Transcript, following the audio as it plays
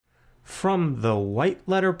From the White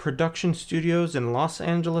Letter Production Studios in Los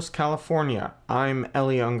Angeles, California, I'm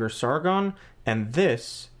Eli Unger-Sargon, and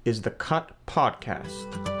this is the Cut Podcast.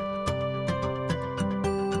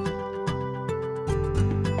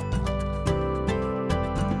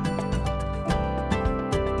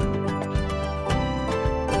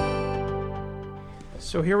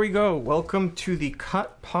 So here we go. Welcome to the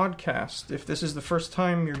Cut Podcast. If this is the first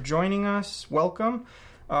time you're joining us, welcome.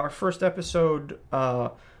 Our first episode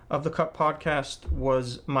of the Cut Podcast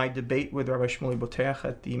was my debate with Rabbi Shmuley Boteach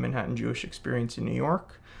at the Manhattan Jewish Experience in New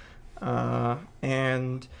York.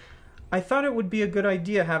 And I thought it would be a good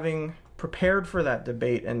idea, having prepared for that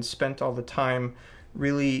debate and spent all the time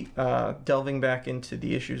really delving back into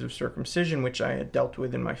the issues of circumcision, which I had dealt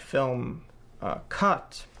with in my film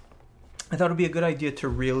Cut. I thought it would be a good idea to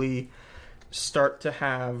really start to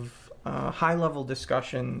have high-level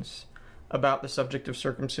discussions about the subject of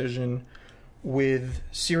circumcision with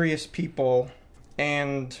serious people,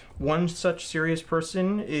 and one such serious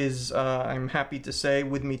person is, I'm happy to say,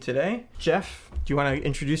 with me today. Jeff, do you want to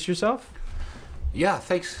introduce yourself? Yeah,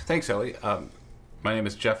 thanks, Ellie. My name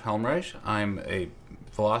is Jeff Helmreich. I'm a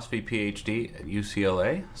philosophy PhD at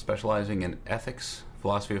UCLA, specializing in ethics,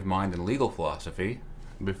 philosophy of mind, and legal philosophy.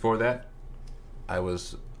 Before that, I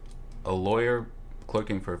was a lawyer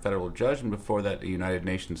clerking for a federal judge, and before that, a United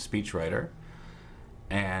Nations speechwriter.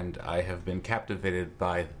 And I have been captivated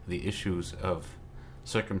by the issues of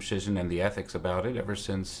circumcision and the ethics about it ever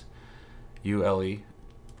since you, Ellie,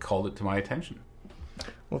 called it to my attention.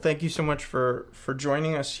 Well, thank you so much for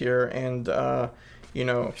joining us here. And, the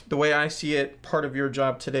way I see it, part of your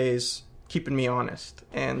job today is keeping me honest.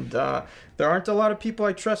 And there aren't a lot of people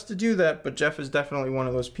I trust to do that, but Jeff is definitely one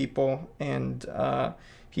of those people. And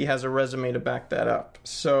he has a resume to back that up.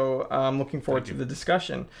 So I'm looking forward to the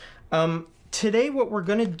discussion. Today, what we're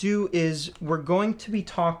going to do is we're going to be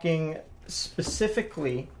talking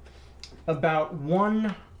specifically about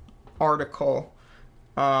one article,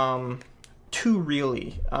 two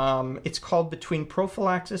really. It's called Between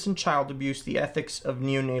Prophylaxis and Child Abuse, The Ethics of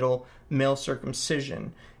Neonatal Male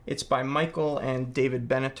Circumcision. It's by Michael and David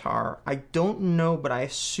Benatar. I don't know, but I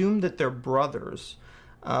assume that they're brothers.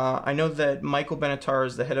 I know that Michael Benatar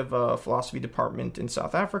is the head of a philosophy department in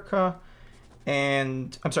South Africa.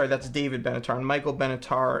 And I'm sorry, that's David Benatar. And Michael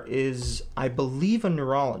Benatar is, I believe, a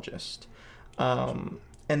neurologist. And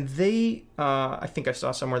they, I think I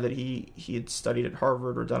saw somewhere that he had studied at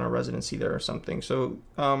Harvard or done a residency there or something. So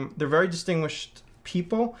they're very distinguished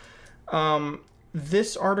people.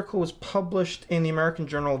 This article was published in the American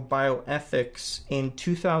Journal of Bioethics in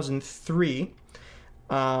 2003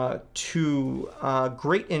 to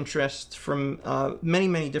great interest from many,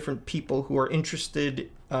 many different people who are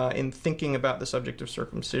interested in thinking about the subject of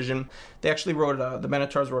circumcision. They actually wrote, the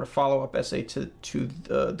Benatars wrote a follow-up essay to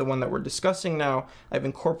the one that we're discussing now. I've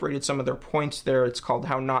incorporated some of their points there. It's called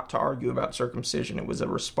How Not to Argue About Circumcision. It was a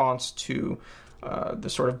response to the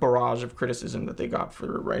sort of barrage of criticism that they got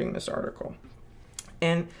for writing this article.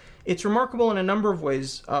 And it's remarkable in a number of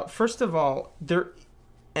ways. First of all,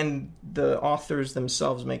 and the authors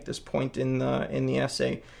themselves make this point in the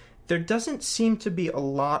essay, there doesn't seem to be a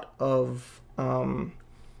lot of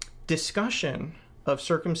discussion of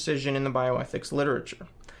circumcision in the bioethics literature.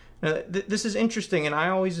 Now, this is interesting, and I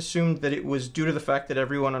always assumed that it was due to the fact that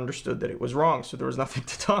everyone understood that it was wrong, so there was nothing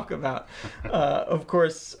to talk about. Of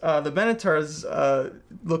course, the Benatars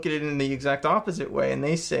look at it in the exact opposite way, and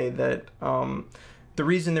they say that the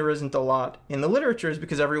reason there isn't a lot in the literature is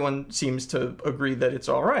because everyone seems to agree that it's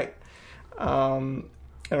all right. And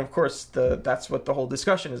of course, that's what the whole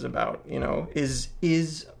discussion is about. Is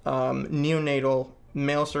neonatal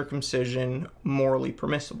male circumcision morally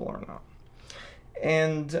permissible or not?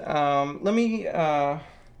 And let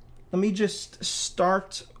me just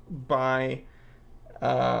start by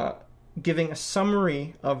giving a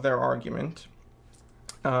summary of their argument.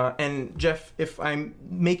 And Jeff, if I'm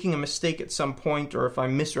making a mistake at some point or if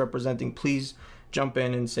I'm misrepresenting, please jump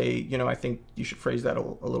in and say, I think you should phrase that a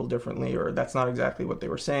little differently, or that's not exactly what they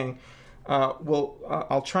were saying.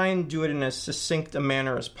 I'll try and do it in as succinct a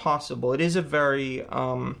manner as possible. It is a very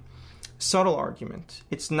subtle argument.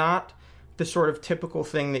 It's not the sort of typical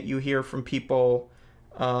thing that you hear from people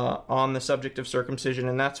on the subject of circumcision,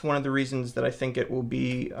 and that's one of the reasons that I think it will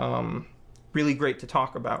be really great to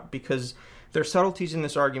talk about, because there are subtleties in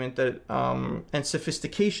this argument that and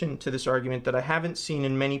sophistication to this argument that I haven't seen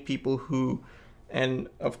in many people who, and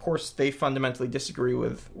of course they fundamentally disagree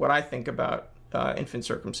with what I think about infant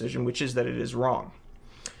circumcision, which is that it is wrong.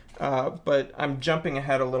 But I'm jumping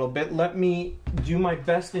ahead a little bit. Let me do my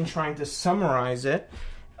best in trying to summarize it,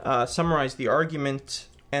 summarize the argument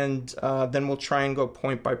and then we'll try and go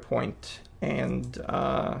point by point and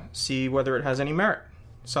see whether it has any merit.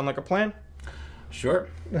 Sound like a plan? Sure.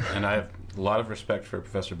 And I have a lot of respect for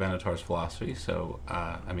Professor Benatar's philosophy, so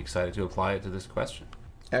I'm excited to apply it to this question.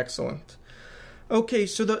 Excellent. Okay,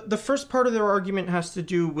 so the first part of their argument has to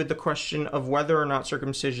do with the question of whether or not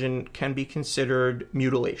circumcision can be considered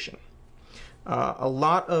mutilation. A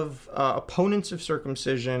lot of opponents of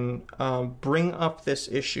circumcision bring up this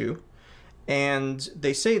issue, and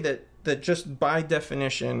they say that just by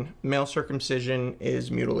definition, male circumcision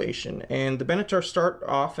is mutilation. And the Benatars start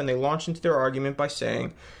off and they launch into their argument by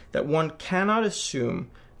saying that one cannot assume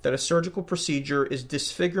that a surgical procedure is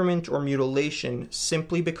disfigurement or mutilation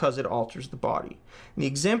simply because it alters the body. And the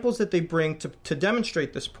examples that they bring to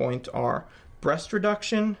demonstrate this point are breast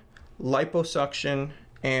reduction, liposuction,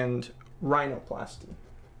 and rhinoplasty.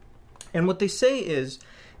 And what they say is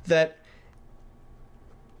that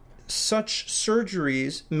such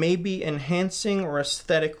surgeries may be enhancing or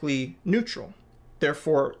aesthetically neutral.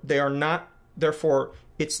 Therefore,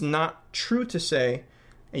 it's not true to say,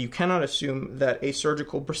 and you cannot assume, that a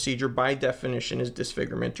surgical procedure by definition is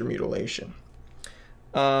disfigurement or mutilation.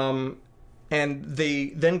 And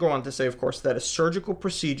they then go on to say, of course, that a surgical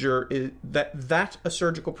procedure is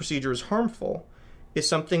harmful is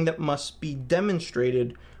something that must be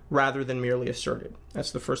demonstrated rather than merely asserted.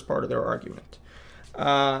 That's the first part of their argument.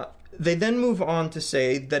 They then move on to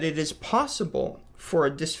say that it is possible for a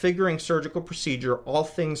disfiguring surgical procedure, all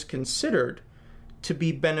things considered, to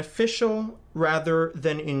be beneficial rather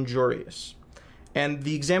than injurious. And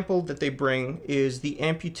the example that they bring is the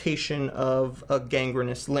amputation of a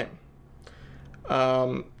gangrenous limb.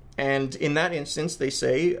 And in that instance, they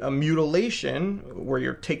say a mutilation, where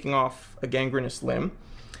you're taking off a gangrenous limb,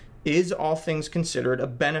 is, all things considered, a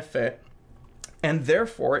benefit, and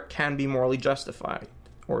therefore it can be morally justified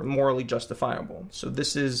or morally justifiable. So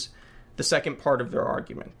this is the second part of their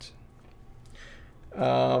argument.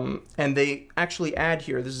 And they actually add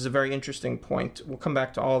here, this is a very interesting point, we'll come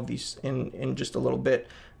back to all of these in just a little bit,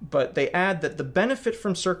 but they add that the benefit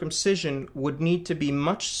from circumcision would need to be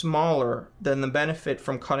much smaller than the benefit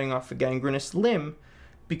from cutting off a gangrenous limb,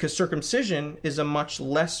 because circumcision is a much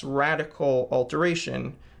less radical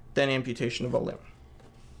alteration than amputation of a limb.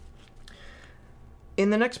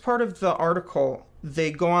 In the next part of the article,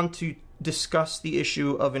 they go on to discuss the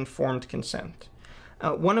issue of informed consent.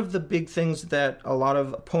 One of the big things that a lot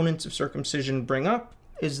of opponents of circumcision bring up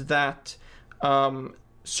is that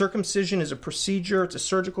circumcision is a procedure, it's a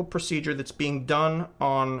surgical procedure that's being done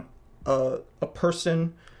on a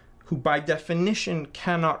person who by definition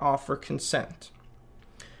cannot offer consent.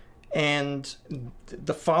 And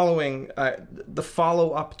the follow-up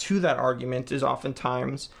to that argument is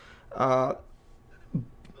oftentimes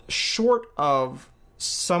short of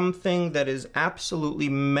something that is absolutely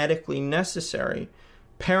medically necessary,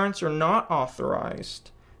 parents are not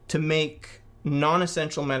authorized to make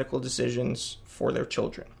non-essential medical decisions for their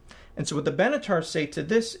children. And so what the Benatars say to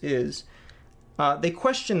this is, they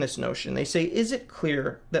question this notion. They say, is it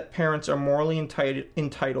clear that parents are morally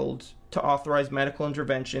entitled to authorize medical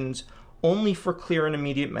interventions only for clear and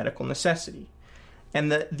immediate medical necessity?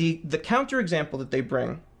 And the counterexample that they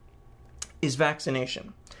bring is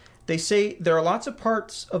vaccination. They say there are lots of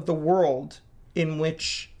parts of the world in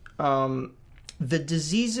which the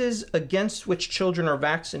diseases against which children are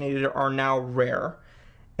vaccinated are now rare,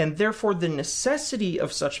 and therefore the necessity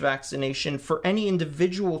of such vaccination for any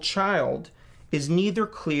individual child is neither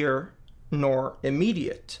clear nor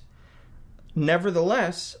immediate.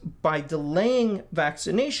 Nevertheless, by delaying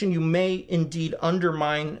vaccination, you may indeed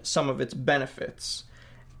undermine some of its benefits.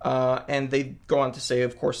 And they go on to say,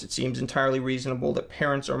 of course, it seems entirely reasonable that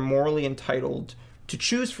parents are morally entitled to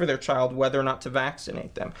choose for their child whether or not to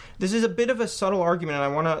vaccinate them. This is a bit of a subtle argument, and I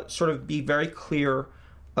want to sort of be very clear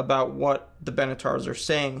about what the Benatars are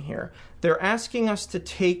saying here. They're asking us to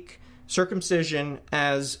take circumcision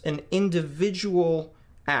as an individual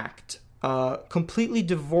act, completely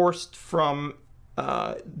divorced from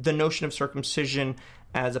the notion of circumcision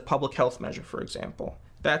as a public health measure, for example.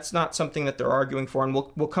 That's not something that they're arguing for, and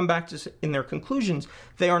we'll come back to in their conclusions.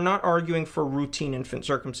 They are not arguing for routine infant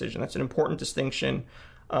circumcision. That's an important distinction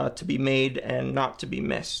to be made and not to be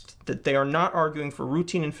missed. That they are not arguing for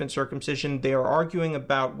routine infant circumcision. They are arguing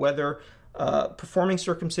about whether performing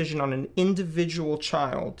circumcision on an individual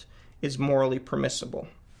child is morally permissible.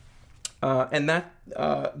 And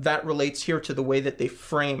that relates here to the way that they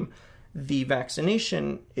frame the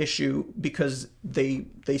vaccination issue, because they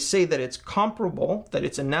say that it's comparable, that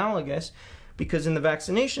it's analogous, because in the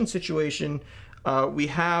vaccination situation, We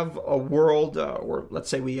have a world, or let's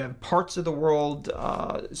say we have parts of the world,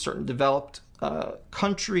 certain developed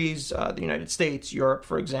countries, the United States, Europe,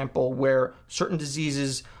 for example, where certain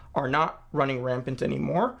diseases are not running rampant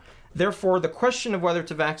anymore. Therefore, the question of whether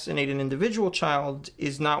to vaccinate an individual child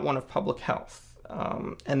is not one of public health.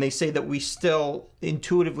 And they say that we still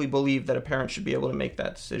intuitively believe that a parent should be able to make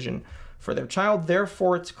that decision for their child.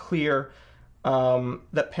 Therefore, it's clear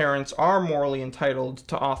that parents are morally entitled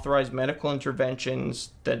to authorize medical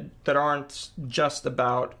interventions that aren't just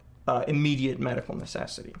about immediate medical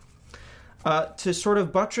necessity. To sort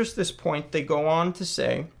of buttress this point, they go on to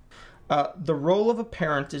say, the role of a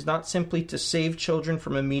parent is not simply to save children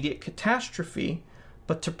from immediate catastrophe,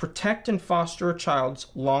 but to protect and foster a child's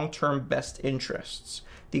long-term best interests.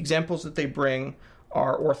 The examples that they bring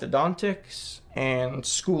are orthodontics and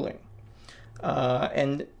schooling.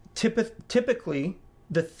 And typically,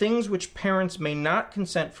 the things which parents may not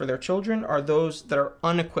consent for their children are those that are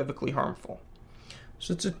unequivocally harmful.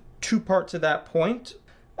 So it's a two-part to that point.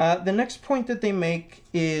 The next point that they make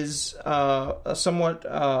is a somewhat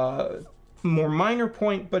more minor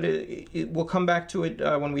point, but we'll come back to it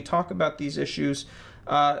when we talk about these issues.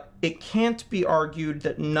 It can't be argued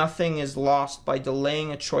that nothing is lost by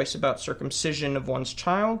delaying a choice about circumcision of one's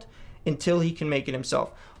child until he can make it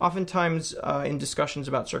himself. Oftentimes, in discussions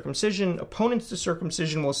about circumcision, opponents to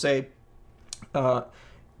circumcision will say,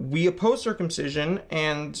 we oppose circumcision,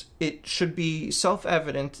 and it should be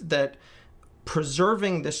self-evident that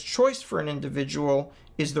preserving this choice for an individual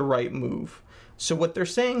is the right move. So what they're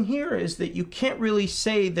saying here is that you can't really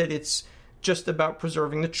say that it's just about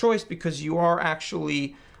preserving the choice, because you are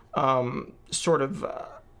actually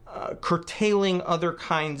curtailing other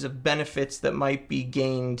kinds of benefits that might be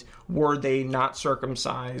gained were they not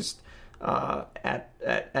circumcised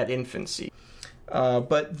at infancy.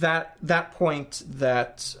 But that point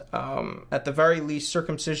that at the very least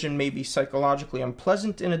circumcision may be psychologically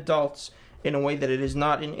unpleasant in adults in a way that it is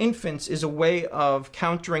not in infants is a way of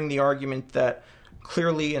countering the argument that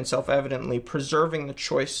clearly and self-evidently preserving the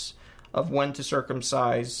choice of when to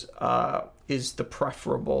circumcise is the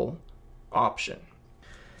preferable option.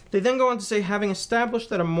 They then go on to say, having established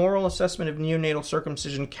that a moral assessment of neonatal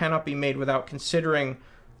circumcision cannot be made without considering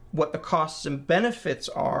what the costs and benefits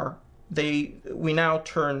are, we now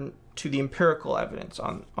turn to the empirical evidence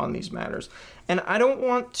on these matters. And I don't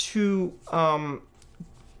want to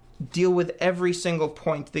deal with every single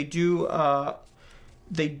point. They do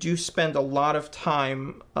spend a lot of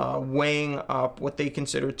time weighing up what they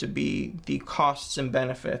consider to be the costs and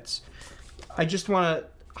benefits. I just want to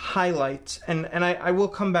highlight, and I will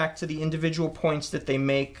come back to the individual points that they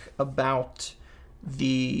make about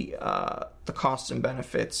the costs and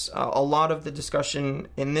benefits. A lot of the discussion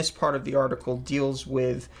in this part of the article deals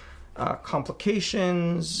with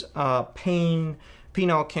complications, pain,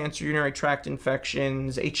 penile cancer, urinary tract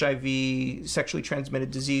infections, HIV, sexually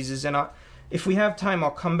transmitted diseases, and if we have time,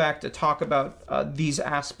 I'll come back to talk about these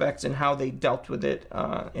aspects and how they dealt with it.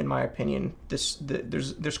 In my opinion,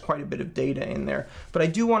 there's quite a bit of data in there. But I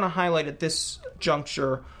do want to highlight at this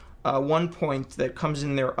juncture one point that comes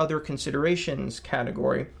in their other considerations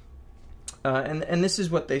category. And this is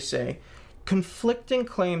what they say. Conflicting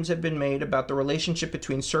claims have been made about the relationship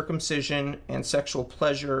between circumcision and sexual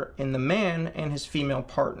pleasure in the man and his female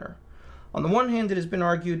partner. On the one hand, it has been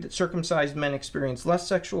argued that circumcised men experience less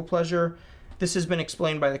sexual pleasure. This has been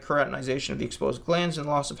explained by the keratinization of the exposed glands and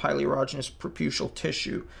loss of highly erogenous preputial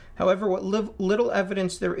tissue. However, what little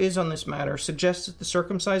evidence there is on this matter suggests that the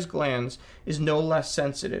circumcised glands is no less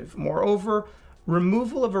sensitive. Moreover,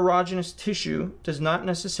 removal of erogenous tissue does not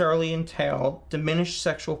necessarily entail diminished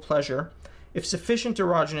sexual pleasure if sufficient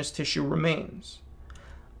erogenous tissue remains.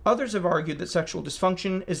 Others have argued that sexual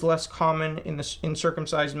dysfunction is less common in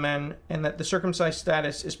circumcised men and that the circumcised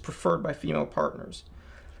status is preferred by female partners.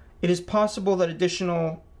 It is possible that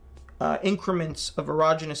additional increments of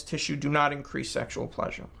erogenous tissue do not increase sexual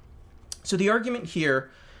pleasure. So the argument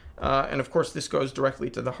here, and of course this goes directly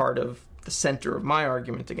to the heart of the center of my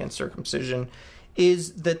argument against circumcision,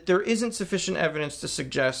 is that there isn't sufficient evidence to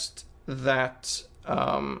suggest that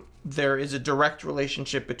there is a direct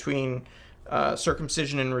relationship between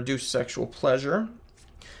circumcision and reduced sexual pleasure.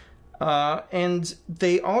 And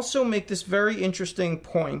they also make this very interesting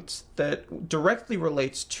point that directly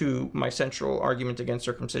relates to my central argument against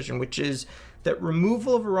circumcision, which is that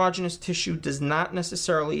removal of erogenous tissue does not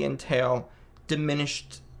necessarily entail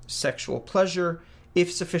diminished sexual pleasure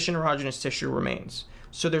if sufficient erogenous tissue remains.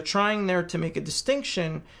 So they're trying there to make a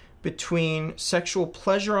distinction between sexual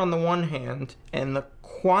pleasure on the one hand and the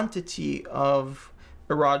quantity of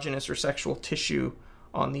erogenous or sexual tissue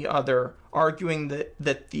on the other, arguing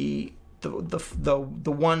that the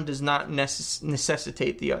the one does not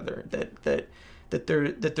necessitate the other. That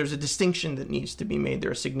there's a distinction that needs to be made.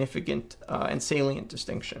 There's a significant and salient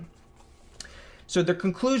distinction. So the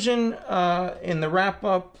conclusion in the wrap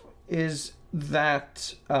up is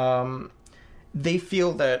that they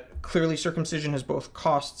feel that clearly circumcision has both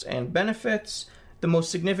costs and benefits. The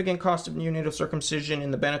most significant cost of neonatal circumcision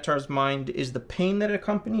in the Benatar's mind is the pain that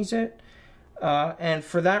accompanies it. And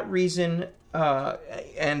for that reason,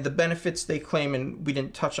 and the benefits they claim, and we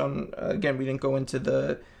didn't touch on, again, we didn't go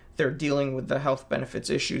into they're dealing with the health benefits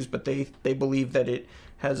issues, but they believe that it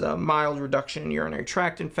has a mild reduction in urinary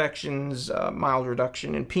tract infections, mild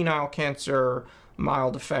reduction in penile cancer,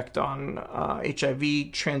 mild effect on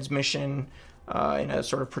HIV transmission in a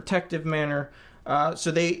sort of protective manner.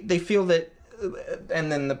 So they feel that,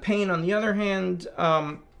 and then the pain on the other hand,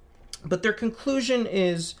 but their conclusion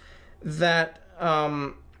is that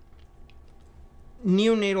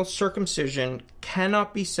neonatal circumcision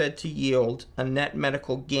cannot be said to yield a net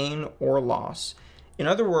medical gain or loss. In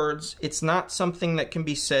other words, it's not something that can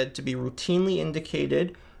be said to be routinely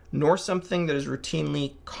indicated, nor something that is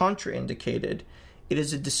routinely contraindicated. It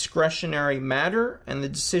is a discretionary matter, and the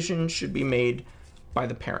decision should be made by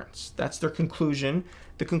the parents. That's their conclusion.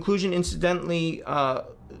 The conclusion, incidentally,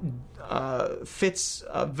 fits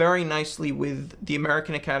very nicely with the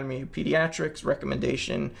American Academy of Pediatrics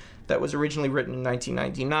recommendation that was originally written in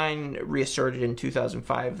 1999, reasserted in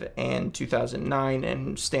 2005 and 2009,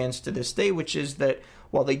 and stands to this day, which is that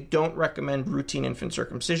while they don't recommend routine infant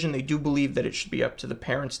circumcision, they do believe that it should be up to the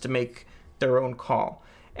parents to make their own call.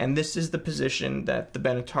 And this is the position that the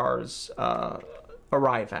Benatars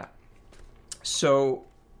arrive at. So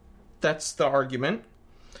that's the argument.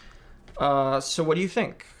 So what do you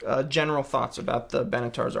think? General thoughts about the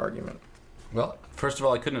Benatars argument? Well, first of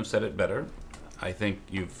all, I couldn't have said it better. I think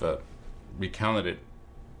you've recounted it,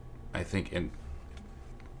 I think,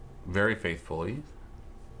 very faithfully.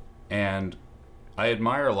 And I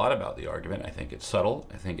admire a lot about the argument. I think it's subtle.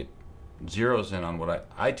 I think it zeroes in on what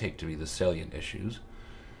I take to be the salient issues.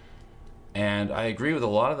 And I agree with a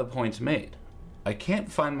lot of the points made. I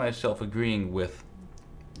can't find myself agreeing with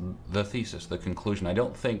the thesis, the conclusion. I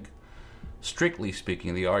don't think, strictly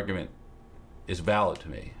speaking, the argument is valid to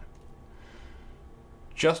me.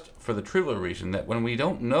 Just for the trivial reason that when we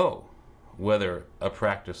don't know whether a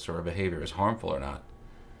practice or a behavior is harmful or not,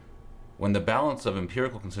 when the balance of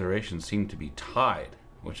empirical considerations seem to be tied,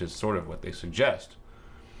 which is sort of what they suggest,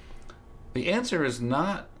 the answer is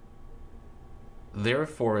not,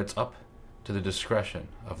 therefore it's up to the discretion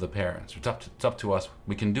of the parents. It's up to us.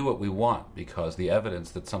 We can do what we want because the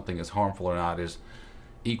evidence that something is harmful or not is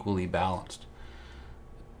equally balanced.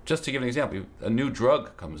 Just to give an example, a new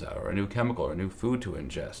drug comes out, or a new chemical, or a new food to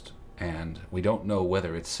ingest, and we don't know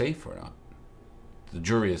whether it's safe or not. The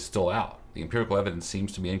jury is still out. The empirical evidence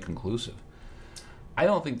seems to be inconclusive. I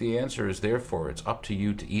don't think the answer is, therefore, it's up to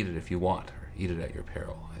you to eat it if you want, or eat it at your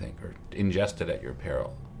peril, I think, or ingest it at your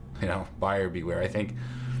peril. Buyer beware. I think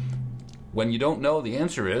when you don't know, the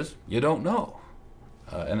answer is, you don't know.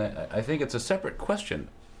 And I think it's a separate question.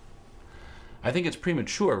 I think it's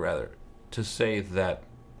premature, rather, to say that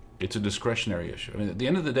it's a discretionary issue. I mean, at the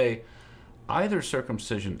end of the day, either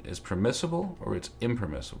circumcision is permissible or it's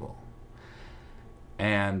impermissible.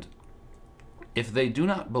 And if they do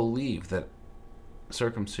not believe that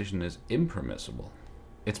circumcision is impermissible,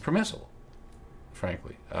 it's permissible,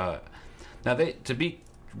 frankly. Now, to be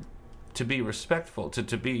respectful, to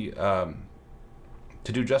do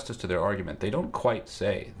justice to their argument, they don't quite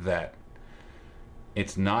say that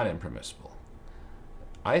it's not impermissible.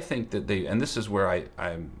 I think that and this is where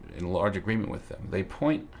I'm in large agreement with them, they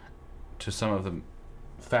point to some of the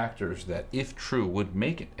factors that, if true, would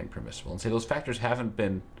make it impermissible, and say those factors haven't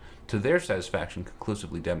been, to their satisfaction,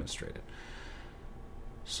 conclusively demonstrated.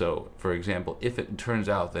 So, for example, if it turns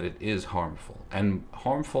out that it is harmful, and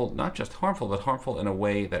harmful, not just harmful, but harmful in a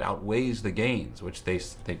way that outweighs the gains, which they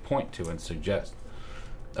point to and suggest,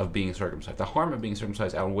 of being circumcised. The harm of being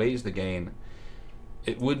circumcised outweighs the gain.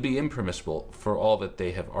 It would be impermissible for all that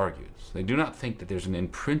they have argued. So they do not think that there's an in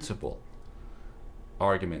principle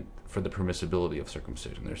argument for the permissibility of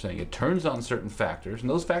circumcision. They're saying it turns on certain factors, and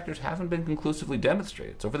those factors haven't been conclusively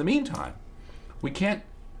demonstrated. So for the meantime, we can't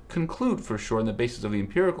conclude for sure on the basis of the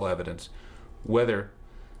empirical evidence whether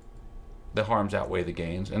the harms outweigh the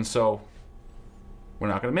gains, and so we're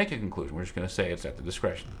not going to make a conclusion. We're just going to say it's at the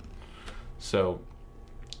discretion. So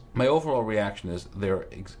my overall reaction is they're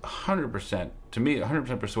 100%, to me,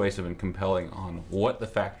 100% persuasive and compelling on what the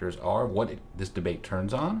factors are, this debate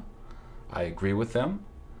turns on. I agree with them.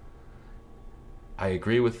 I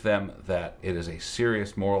agree with them that it is a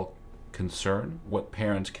serious moral concern what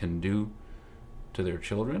parents can do to their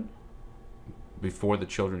children before the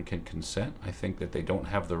children can consent. I think that they don't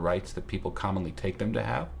have the rights that people commonly take them to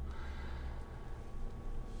have.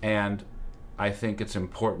 And I think it's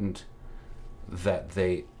important that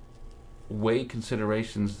they weigh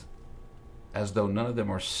considerations as though none of them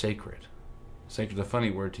are sacred. Sacred is a funny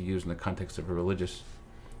word to use in the context of a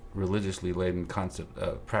religiously laden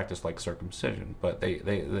concept, practice like circumcision, but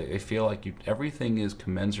they feel like everything is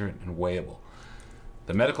commensurate and weighable.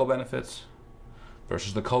 The medical benefits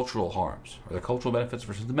versus the cultural harms, or the cultural benefits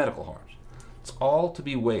versus the medical harms. It's all to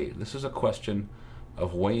be weighed. This is a question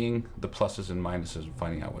of weighing the pluses and minuses and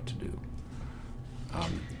finding out what to do.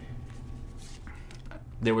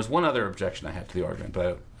 There was one other objection I had to the argument,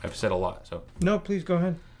 but I've said a lot. So no, please go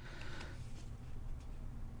ahead.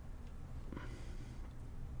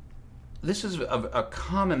 This is a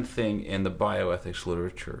common thing in the bioethics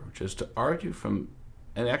literature, which is to argue from,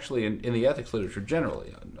 and actually in the ethics literature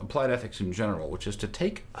generally, applied ethics in general, which is to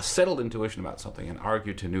take a settled intuition about something and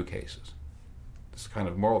argue to new cases. This kind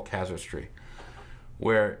of moral casuistry,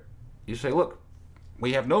 where you say, look,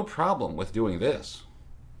 we have no problem with doing this.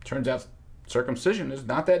 Turns out circumcision is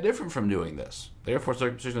not that different from doing this. Therefore,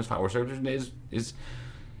 circumcision is fine. Or circumcision is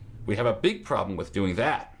we have a big problem with doing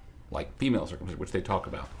that, like female circumcision, which they talk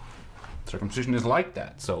about. Circumcision is like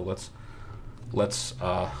that, so let's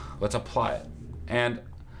apply it. And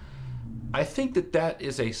I think that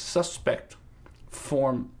is a suspect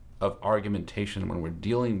form of argumentation when we're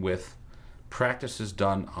dealing with practices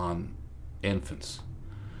done on infants,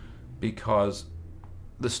 because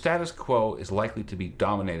the status quo is likely to be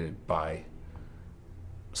dominated by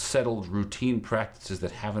settled routine practices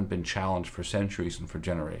that haven't been challenged for centuries and for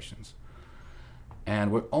generations.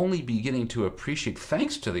 And we're only beginning to appreciate,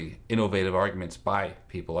 thanks to the innovative arguments by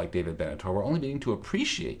people like David Benatar, we're only beginning to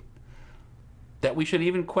appreciate that we should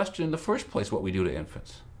even question in the first place what we do to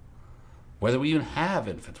infants. Whether we even have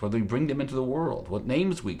infants, whether we bring them into the world, what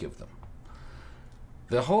names we give them.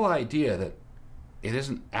 The whole idea that it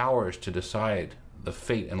isn't ours to decide the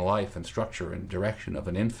fate and life and structure and direction of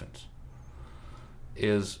an infant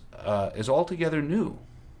is altogether new.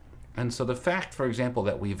 And so the fact, for example,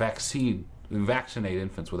 that we vaccinate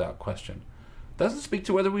infants without question doesn't speak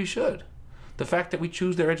to whether we should. The fact that we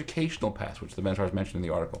choose their educational paths, which the mentors mentioned in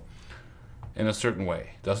the article, in a certain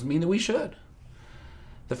way, doesn't mean that we should.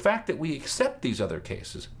 The fact that we accept these other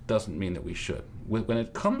cases doesn't mean that we should. When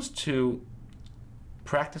it comes to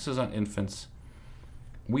practices on infants,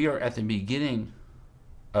 we are at the beginning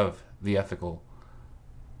of the ethical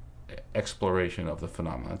exploration of the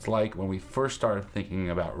phenomenon. It's like when we first started thinking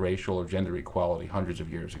about racial or gender equality hundreds of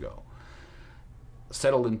years ago.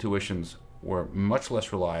 Settled intuitions were much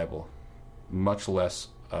less reliable, much less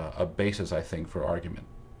a basis, I think, for argument.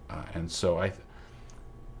 And so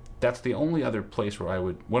that's the only other place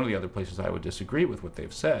one of the other places I would disagree with what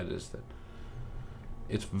they've said is that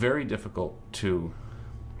it's very difficult to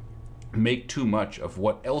make too much of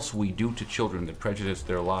what else we do to children that prejudice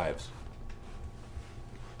their lives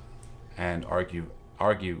and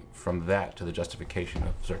argue from that to the justification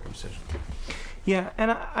of circumcision. Yeah,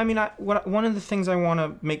 and one of the things I want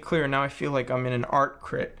to make clear, now I feel like I'm in an art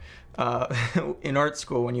crit in art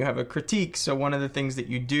school when you have a critique. So one of the things that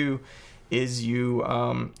you do is you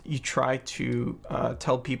try to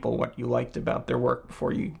tell people what you liked about their work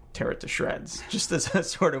before you tear it to shreds, just as a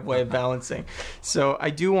sort of way of balancing. So I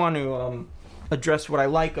do want to address what I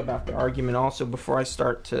like about the argument also before I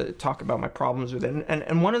start to talk about my problems with it.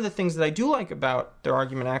 And one of the things that I do like about their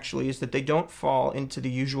argument actually is that they don't fall into the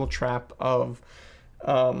usual trap of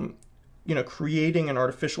creating an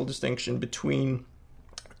artificial distinction between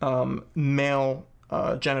male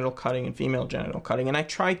genital cutting and female genital cutting. And I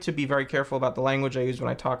try to be very careful about the language I use when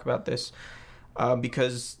I talk about this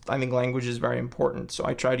because I think language is very important. So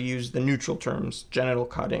I try to use the neutral terms, genital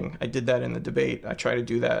cutting. I did that in the debate. I try to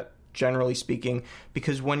do that generally speaking,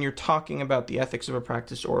 because when you're talking about the ethics of a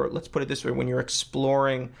practice, or let's put it this way, when you're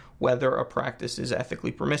exploring whether a practice is ethically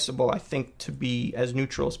permissible, I think to be as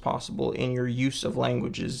neutral as possible in your use of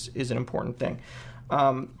language is an important thing.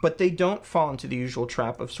 But they don't fall into the usual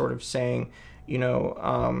trap of sort of saying,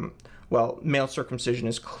 male circumcision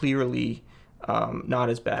is clearly not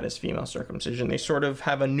as bad as female circumcision. They sort of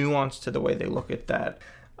have a nuance to the way they look at that.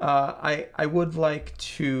 I would like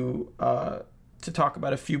to talk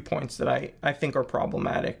about a few points that I think are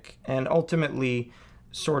problematic and ultimately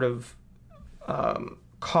sort of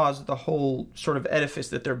cause the whole sort of edifice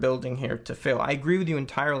that they're building here to fail. I agree with you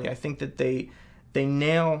entirely. I think that they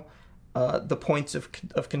nail the points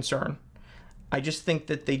of concern. I just think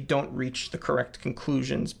that they don't reach the correct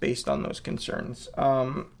conclusions based on those concerns.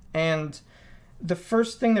 And the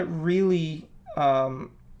first thing that really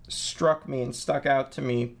struck me and stuck out to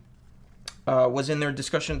me was in their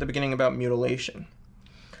discussion at the beginning about mutilation.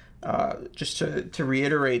 Just to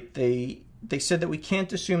reiterate, they said that we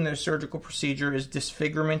can't assume that a surgical procedure is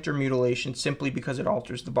disfigurement or mutilation simply because it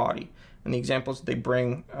alters the body. And the examples they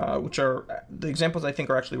bring, which are the examples I think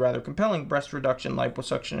are actually rather compelling, breast reduction,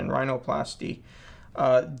 liposuction, and rhinoplasty,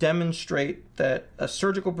 demonstrate that a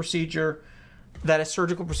surgical procedure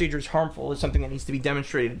is harmful is something that needs to be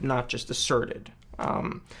demonstrated, not just asserted.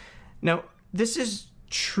 Now, this is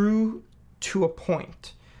true to a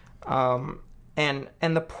point. And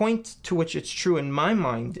the point to which it's true in my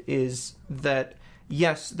mind is that,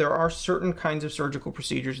 yes, there are certain kinds of surgical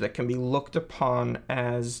procedures that can be looked upon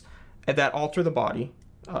as that alter the body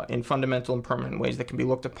in fundamental and permanent ways, that can be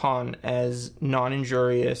looked upon as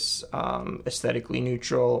non-injurious, aesthetically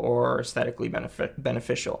neutral, or aesthetically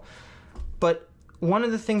beneficial. But one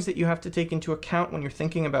of the things that you have to take into account when you're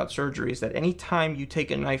thinking about surgery is that any time you take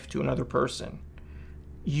a knife to another person,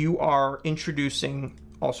 you are introducing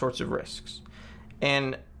all sorts of risks.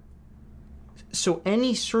 And so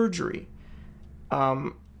any surgery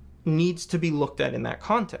needs to be looked at in that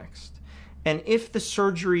context. And if the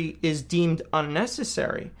surgery is deemed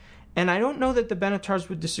unnecessary, and I don't know that the Benatars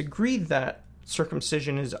would disagree that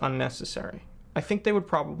circumcision is unnecessary. I think they would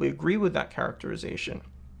probably agree with that characterization.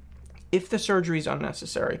 If the surgery is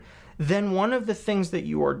unnecessary, then one of the things that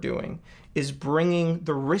you are doing is bringing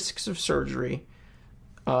the risks of surgery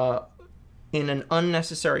in an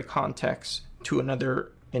unnecessary context to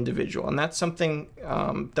another individual. And that's something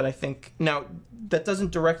that I think, now, that doesn't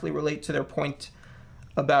directly relate to their point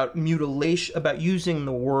about mutilation, about using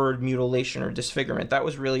the word mutilation or disfigurement. That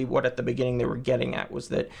was really what at the beginning they were getting at, was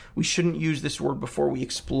that we shouldn't use this word before we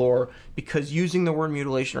explore, because using the word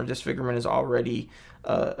mutilation or disfigurement is already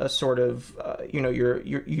a sort of,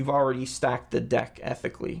 you've already stacked the deck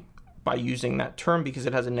ethically by using that term, because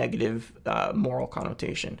it has a negative moral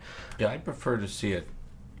connotation. Yeah, I prefer to see it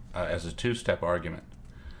as a two-step argument.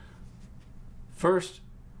 First,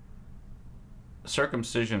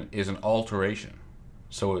 circumcision is an alteration.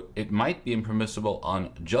 So it might be impermissible on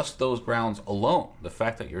just those grounds alone, the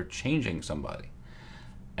fact that you're changing somebody.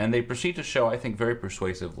 And they proceed to show, I think very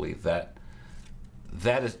persuasively, that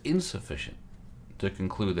that is insufficient to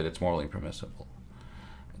conclude that it's morally permissible.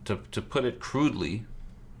 To put it crudely,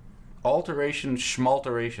 alteration,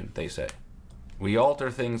 schmalteration, they say. We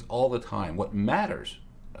alter things all the time. What matters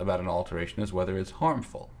about an alteration is whether it's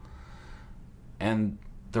harmful. And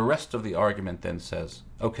the rest of the argument then says,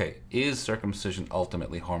 okay, is circumcision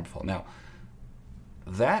ultimately harmful? Now,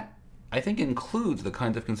 that, I think, includes the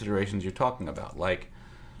kinds of considerations you're talking about, like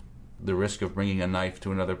the risk of bringing a knife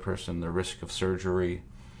to another person, the risk of surgery.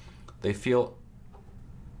 They feel,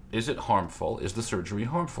 is it harmful? Is the surgery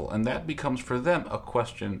harmful? And that becomes for them a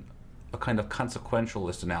question, a kind of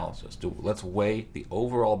consequentialist analysis. Let's weigh the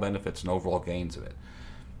overall benefits and overall gains of it.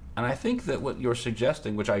 And I think that what you're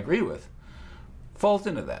suggesting, which I agree with, falls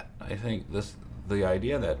into that. I think the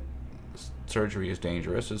idea that surgery is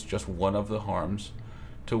dangerous is just one of the harms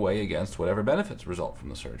to weigh against whatever benefits result from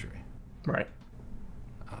the surgery. Right.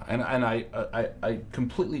 And I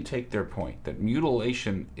completely take their point that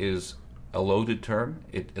mutilation is a loaded term.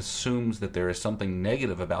 It assumes that there is something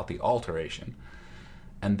negative about the alteration,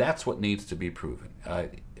 and that's what needs to be proven.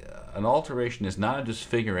 An alteration is not a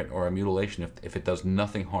disfigurement or a mutilation if it does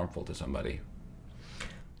nothing harmful to somebody.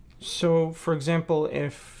 So, for example,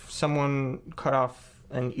 if someone cut off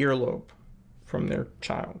an earlobe from their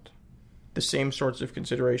child, the same sorts of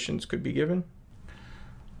considerations could be given?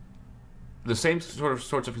 The same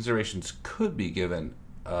sorts of considerations could be given,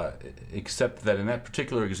 except that in that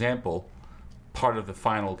particular example, part of the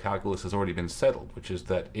final calculus has already been settled, which is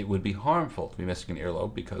that it would be harmful to be missing an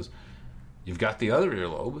earlobe because you've got the other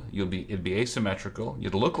earlobe. It'd be asymmetrical.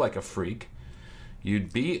 You'd look like a freak.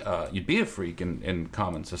 You'd be a freak in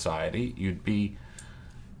common society.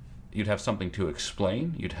 You'd have something to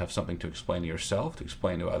explain. You'd have something to explain to yourself, to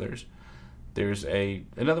explain to others.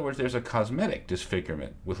 In other words, there's a cosmetic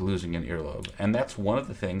disfigurement with losing an earlobe, and that's one of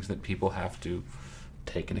the things that people have to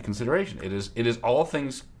take into consideration. It is all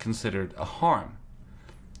things considered a harm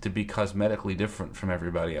to be cosmetically different from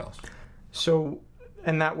everybody else. So,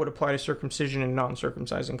 and that would apply to circumcision in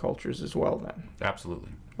non-circumcising cultures as well, then? Absolutely.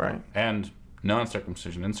 Right. And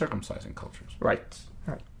non-circumcision in circumcising cultures. Right.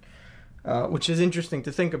 Which is interesting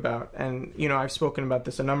to think about. And, I've spoken about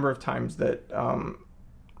this a number of times, that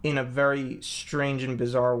in a very strange and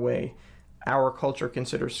bizarre way, our culture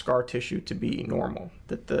considers scar tissue to be normal.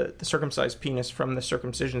 That the circumcised penis, from the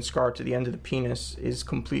circumcision scar to the end of the penis, is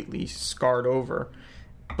completely scarred over.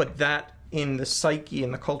 But that in the psyche,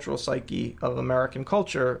 in the cultural psyche of American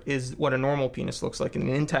culture, is what a normal penis looks like. And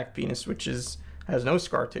an intact penis, which has no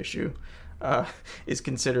scar tissue, is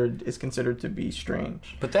considered to be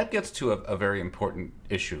strange. But that gets to a very important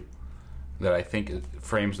issue that I think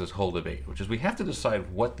frames this whole debate, which is we have to decide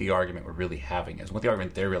what the argument we're really having is, what the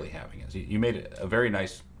argument they're really having is. You made a very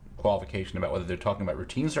nice qualification about whether they're talking about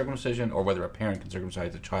routine circumcision or whether a parent can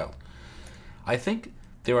circumcise a child. I think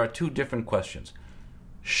there are two different questions.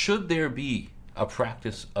 Should there be a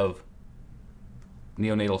practice of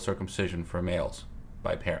neonatal circumcision for males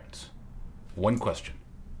by parents? One question.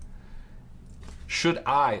 Should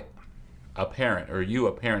I, a parent, or you,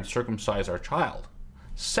 a parent, circumcise our child?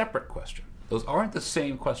 Separate question. Those aren't the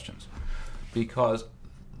same questions, because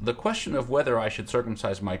the question of whether I should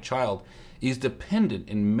circumcise my child is dependent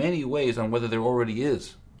in many ways on whether there already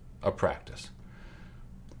is a practice.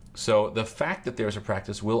 So the fact that there's a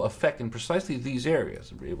practice will affect in precisely these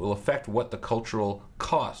areas. It will affect what the cultural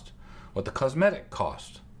cost, what the cosmetic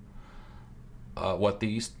cost, what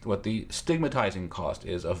the stigmatizing cost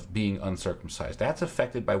is of being uncircumcised. That's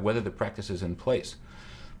affected by whether the practice is in place.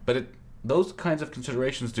 But those kinds of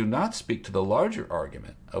considerations do not speak to the larger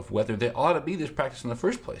argument of whether there ought to be this practice in the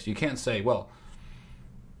first place. You can't say, well,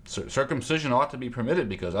 circumcision ought to be permitted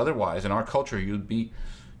because otherwise in our culture you'd be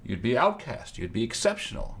outcast, you'd be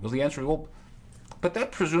exceptional. Well, the answer is, well, but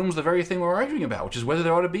that presumes the very thing we're arguing about, which is whether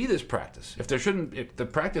there ought to be this practice. If the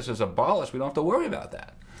practice is abolished, we don't have to worry about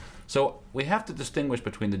that. So we have to distinguish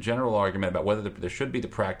between the general argument about whether there should be the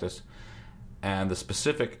practice and the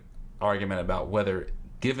specific argument about whether,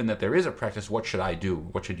 given that there is a practice, what should I do?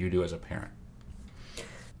 What should you do as a parent?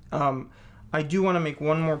 I do want to make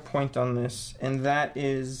one more point on this, and that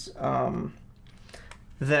is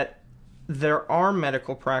that there are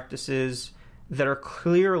medical practices that are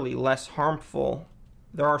clearly less harmful.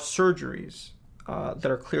 There are surgeries that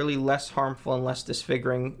are clearly less harmful and less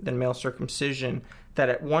disfiguring than male circumcision that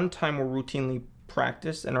at one time were routinely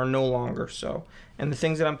practiced and are no longer so. And the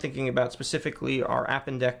things that I'm thinking about specifically are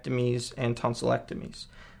appendectomies and tonsillectomies.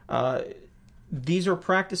 These are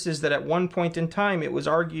practices that at one point in time it was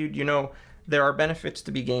argued, there are benefits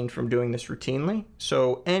to be gained from doing this routinely.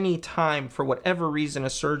 So any time, for whatever reason, a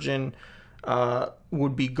surgeon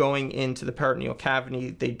would be going into the peritoneal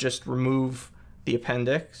cavity, they just remove the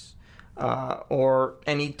appendix. Or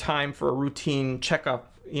any time for a routine checkup,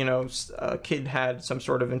 a kid had some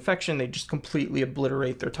sort of infection, they just completely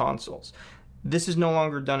obliterate their tonsils. This is no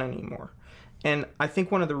longer done anymore. And I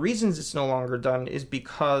think one of the reasons it's no longer done is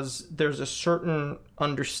because there's a certain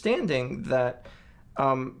understanding that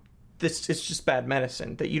this is just bad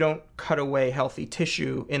medicine, that you don't cut away healthy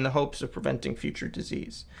tissue in the hopes of preventing future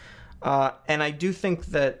disease. And I do think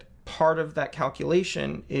that part of that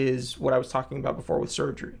calculation is what I was talking about before with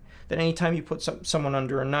surgery, that anytime you put someone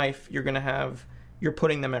under a knife, you're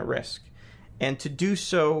putting them at risk. And to do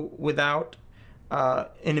so without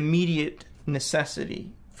an immediate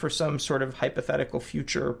necessity for some sort of hypothetical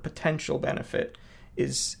future potential benefit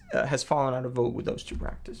has fallen out of vogue with those two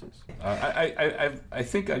practices. I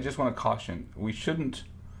think I just want to caution, we shouldn't,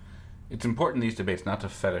 it's important in these debates not to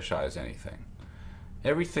fetishize anything.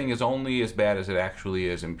 Everything is only as bad as it actually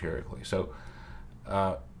is empirically. So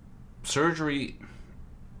surgery,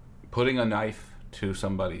 putting a knife to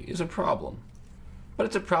somebody is a problem. But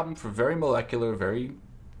it's a problem for very molecular, very,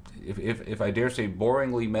 if I dare say,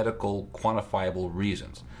 boringly medical, quantifiable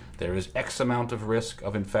reasons. There is X amount of risk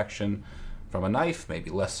of infection from a knife, maybe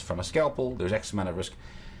less from a scalpel. There's X amount of risk.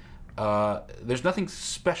 There's nothing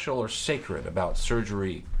special or sacred about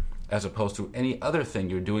surgery as opposed to any other thing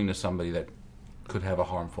you're doing to somebody that could have a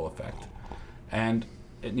harmful effect. And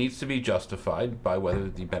it needs to be justified by whether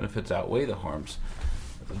the benefits outweigh the harms.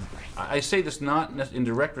 I say this not in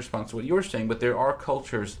direct response to what you're saying, but there are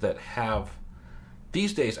cultures that have,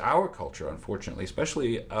 these days, our culture, unfortunately,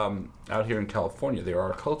 especially out here in California, there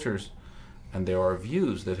are cultures and there are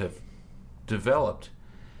views that have developed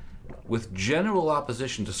with general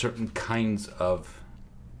opposition to certain kinds of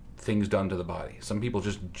things done to the body. Some people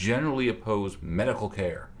just generally oppose medical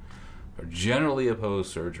care, or generally oppose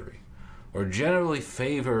surgery, or generally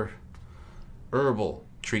favor herbal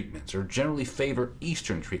treatments, or generally favor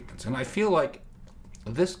Eastern treatments. And I feel like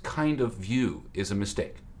this kind of view is a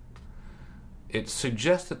mistake. It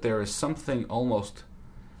suggests that there is something almost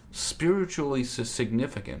spiritually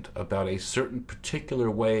significant about a certain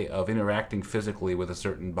particular way of interacting physically with a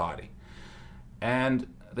certain body.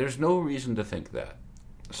 And there's no reason to think that.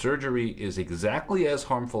 Surgery is exactly as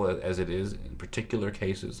harmful as it is in particular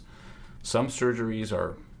cases. Some surgeries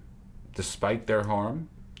are, despite their harm,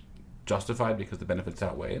 justified because the benefits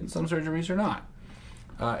outweigh it, and some surgeries are not.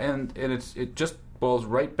 And it just boils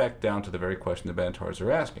right back down to the very question the Benators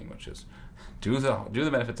are asking, which is, do the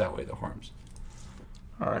benefits outweigh the harms?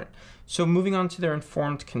 All right. So moving on to their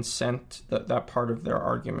informed consent, that part of their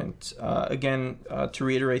argument. Again, to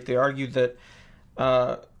reiterate, they argue that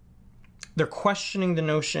they're questioning the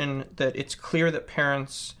notion that it's clear that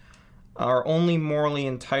parents are only morally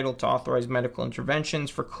entitled to authorize medical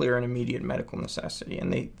interventions for clear and immediate medical necessity.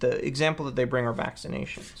 And the example that they bring are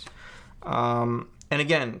vaccinations. And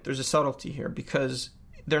again, there's a subtlety here because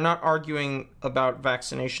they're not arguing about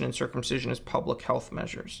vaccination and circumcision as public health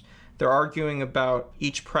measures. They're arguing about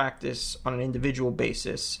each practice on an individual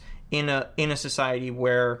basis in a society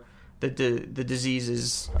where the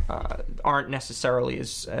diseases aren't necessarily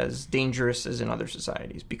as dangerous as in other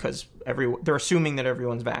societies because they're assuming that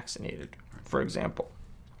everyone's vaccinated, for example.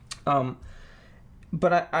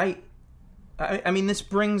 But I mean, this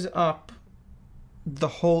brings up the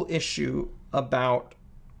whole issue about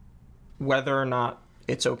whether or not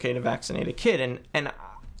it's okay to vaccinate a kid, and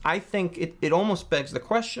I think it almost begs the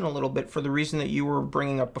question a little bit for the reason that you were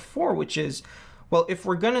bringing up before, which is, well, if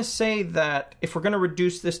we're going to say that, if we're going to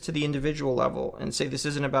reduce this to the individual level and say this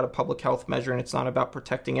isn't about a public health measure and it's not about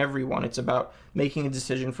protecting everyone, it's about making a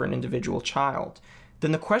decision for an individual child,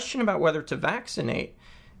 then the question about whether to vaccinate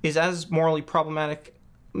is as morally problematic,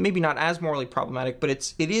 maybe not as morally problematic, but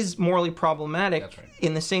it is morally problematic. That's right.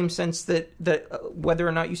 In the same sense that whether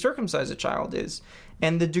or not you circumcise a child is.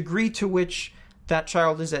 And the degree to which that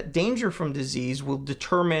child is at danger from disease will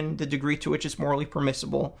determine the degree to which it's morally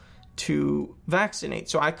permissible to vaccinate.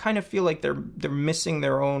 So I kind of feel like they're missing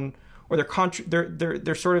their own, or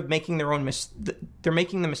they're sort of making their own they're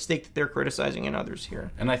making the mistake that they're criticizing in others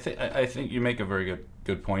here. And I think you make a very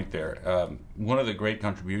good point there. One of the great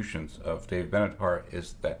contributions of Dave Benatar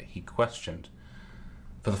is that he questioned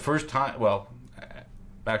for the first time. Well,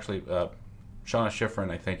 actually, Shauna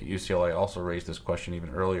Schifrin, I think at UCLA, also raised this question even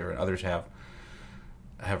earlier, and others have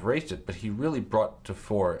raised it. But he really brought to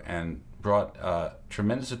fore and brought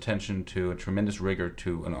tremendous attention to and tremendous rigor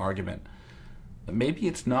to an argument that maybe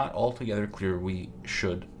it's not altogether clear we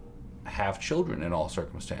should have children in all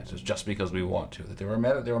circumstances just because we want to. That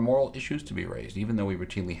there are moral issues to be raised, even though we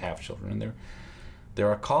routinely have children, and there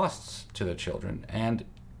are costs to the children, and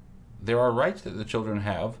there are rights that the children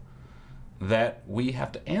have that we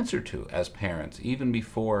have to answer to as parents, even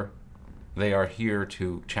before they are here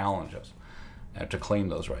to challenge us and to claim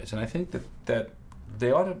those rights. And I think that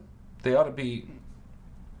they ought to be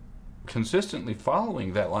consistently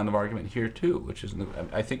following that line of argument here too, which is,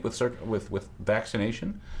 I think, with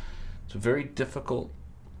vaccination, it's a very difficult,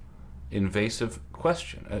 invasive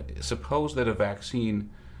question. Suppose that a vaccine,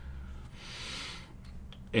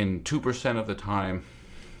 in 2% of the time,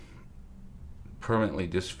 permanently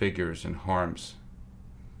disfigures and harms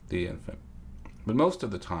the infant, but most of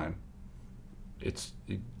the time, it's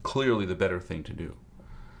clearly the better thing to do.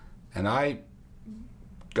 And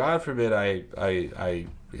God forbid I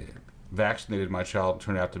vaccinated my child and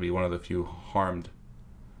turned out to be one of the few harmed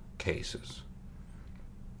cases.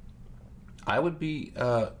 I would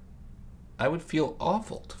feel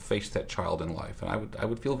awful to face that child in life, and I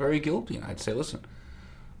would feel very guilty, and I'd say, listen,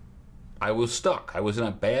 I was stuck. I was in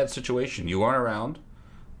a bad situation. You weren't around.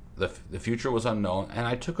 The future was unknown, and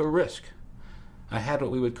I took a risk. I had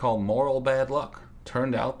what we would call moral bad luck.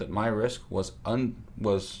 Turned out that my risk was not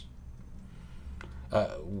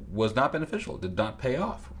beneficial. It did not pay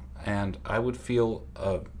off, and I would feel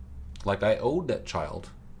like I owed that child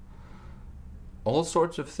all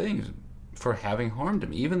sorts of things for having harmed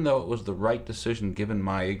him, even though it was the right decision given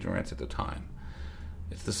my ignorance at the time.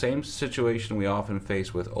 It's the same situation we often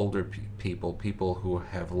face with older people who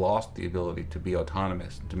have lost the ability to be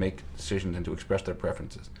autonomous, to make decisions and to express their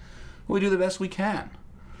preferences. We do the best we can,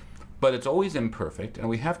 but it's always imperfect, and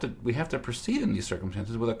we have to proceed in these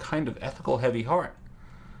circumstances with a kind of ethical heavy heart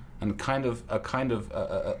and a kind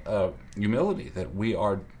of humility that we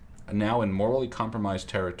are now in morally compromised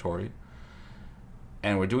territory,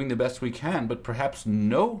 and we're doing the best we can, but perhaps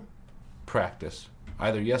no practice,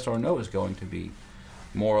 either yes or no, is going to be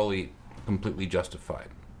morally completely justified.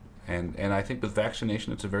 And I think with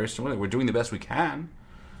vaccination it's a very similar. We're doing the best we can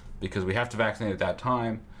because we have to vaccinate at that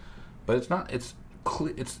time, but it's not. It's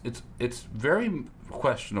very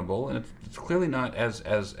questionable, and it's clearly not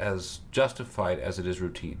as justified as it is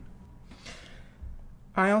routine.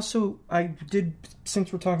 I did,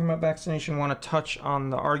 since we're talking about vaccination, want to touch on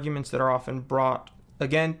the arguments that are often brought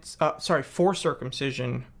for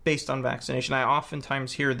circumcision based on vaccination. I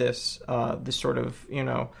oftentimes hear this sort of,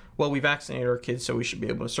 well, we vaccinated our kids, so we should be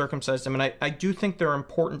able to circumcise them. And I do think there are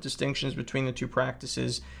important distinctions between the two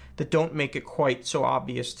practices that don't make it quite so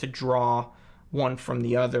obvious to draw one from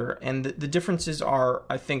the other. And the differences are,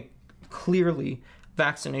 I think, clearly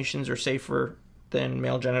vaccinations are safer than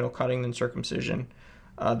male genital cutting than circumcision.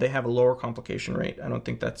 They have a lower complication rate. I don't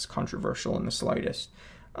think that's controversial in the slightest.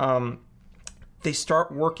 They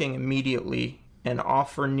start working immediately and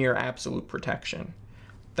offer near absolute protection.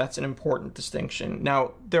 That's an important distinction.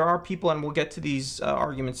 Now, there are people, and we'll get to these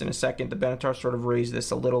arguments in a second, the Benatar sort of raised this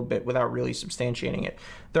a little bit without really substantiating it.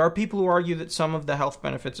 There are people who argue that some of the health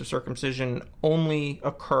benefits of circumcision only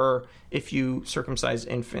occur if you circumcise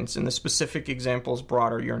infants, and the specific examples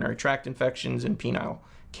brought are urinary tract infections and penile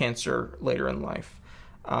cancer later in life.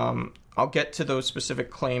 I'll get to those specific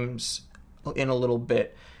claims in a little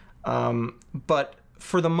bit, but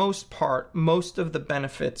for the most part, most of the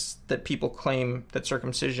benefits that people claim that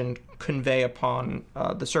circumcision convey upon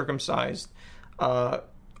the circumcised are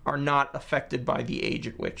not affected by the age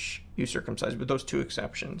at which you circumcise, with those two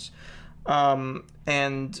exceptions. Finally,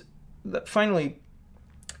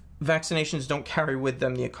 vaccinations don't carry with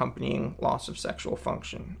them the accompanying loss of sexual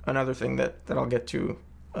function. Another thing that I'll get to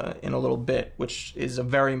in a little bit, which is a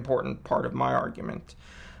very important part of my argument.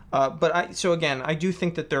 So again, I do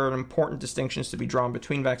think that there are important distinctions to be drawn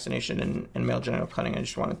between vaccination and male genital cutting. I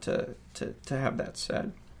just wanted to have that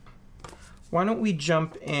said. Why don't we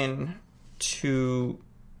jump in to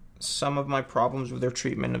some of my problems with their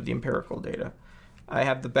treatment of the empirical data? I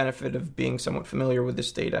have the benefit of being somewhat familiar with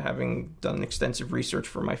this data, having done extensive research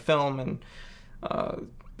for my film, and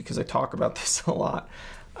because I talk about this a lot.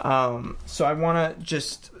 So I want to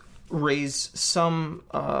just raise some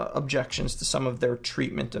objections to some of their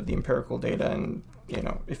treatment of the empirical data, and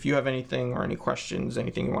if you have anything or any questions,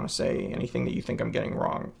 anything you want to say, anything that you think I'm getting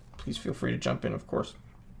wrong, please feel free to jump in, of course.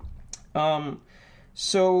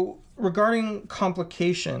 So regarding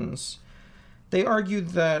complications, they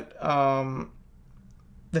argued that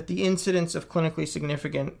that the incidence of clinically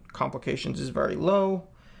significant complications is very low.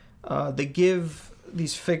 They give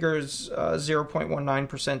these figures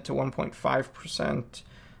 0.19% to 1.5%.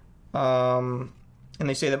 And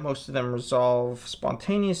they say that most of them resolve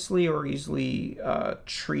spontaneously or easily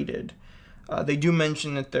treated. They do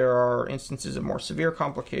mention that there are instances of more severe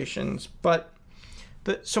complications,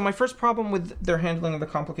 so my first problem with their handling of the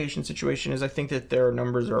complication situation is I think that their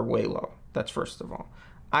numbers are way low. That's first of all.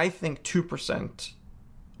 I think 2%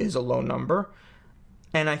 is a low number,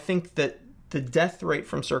 and I think that the death rate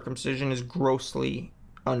from circumcision is grossly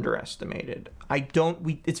underestimated.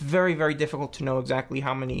 It's very, very difficult to know exactly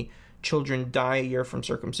how many children die a year from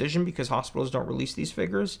circumcision because hospitals don't release these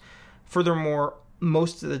figures. Furthermore,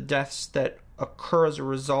 most of the deaths that occur as a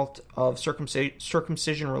result of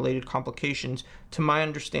circumcision-related complications, to my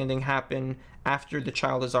understanding, happen after the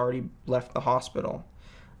child has already left the hospital.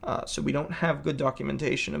 So we don't have good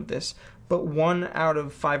documentation of this. But 1 out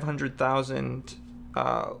of 500,000,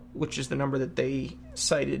 which is the number that they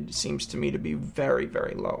cited, seems to me to be very,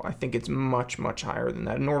 very low. I think it's much, much higher than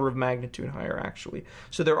that, an order of magnitude higher, actually.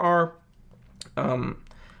 So there are,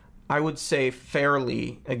 I would say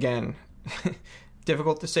fairly, again,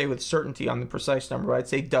 difficult to say with certainty on the precise number, but I'd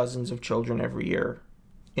say dozens of children every year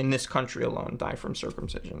in this country alone die from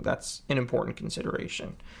circumcision. That's an important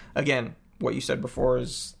consideration. Again, what you said before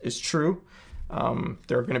is true.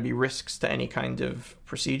 There are going to be risks to any kind of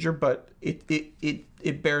procedure, but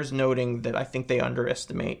it bears noting that I think they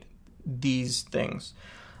underestimate these things.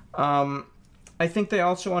 I think they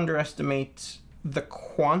also underestimate the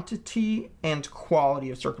quantity and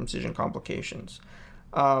quality of circumcision complications.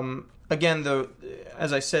 Again,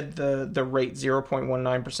 as I said, the rate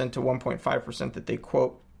 0.19% to 1.5% that they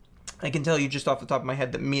quote, I can tell you just off the top of my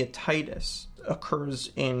head that myotitis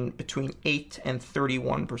occurs in between 8 and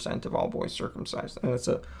 31% of all boys circumcised. And that's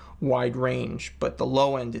a wide range, but the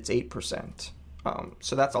low end, it's 8%.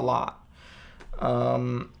 So that's a lot.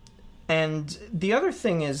 And the other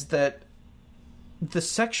thing is that the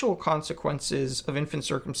sexual consequences of infant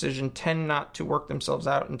circumcision tend not to work themselves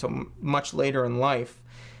out until much later in life.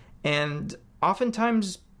 And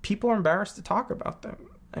oftentimes, people are embarrassed to talk about them.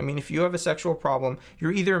 I mean, if you have a sexual problem,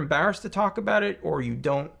 you're either embarrassed to talk about it or you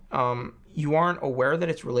don't. You aren't aware that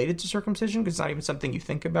it's related to circumcision because it's not even something you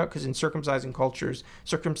think about, because in circumcising cultures,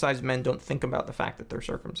 circumcised men don't think about the fact that they're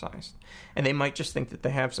circumcised. And they might just think that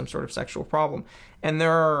they have some sort of sexual problem. And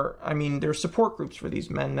there are support groups for these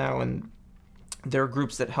men now, and there are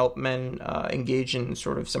groups that help men engage in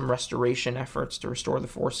sort of some restoration efforts to restore the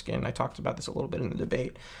foreskin. I talked about this a little bit in the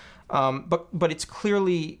debate. But it's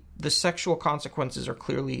clearly, the sexual consequences are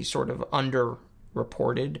clearly sort of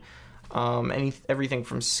underreported. Everything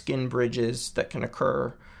from skin bridges that can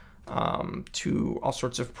occur to all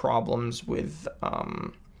sorts of problems with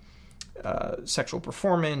sexual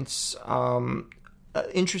performance.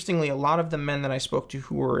 interestingly, a lot of the men that I spoke to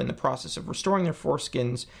who were in the process of restoring their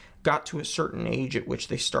foreskins got to a certain age at which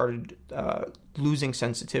they started losing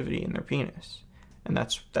sensitivity in their penis. And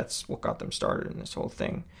that's what got them started in this whole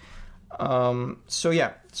thing. So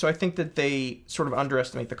I think that they sort of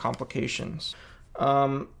underestimate the complications.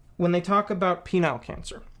 When they talk about penile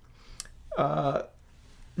cancer,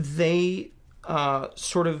 they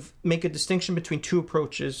sort of make a distinction between two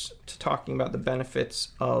approaches to talking about the benefits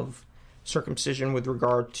of circumcision with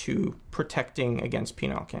regard to protecting against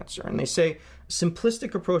penile cancer. And they say a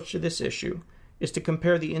simplistic approach to this issue is to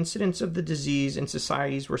compare the incidence of the disease in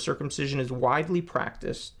societies where circumcision is widely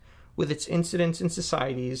practiced with its incidence in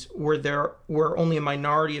societies where only a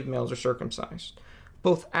minority of males are circumcised.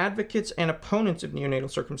 Both advocates and opponents of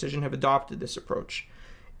neonatal circumcision have adopted this approach.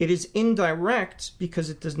 It is indirect because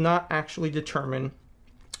it does not actually determine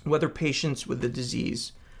whether patients with the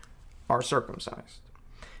disease are circumcised.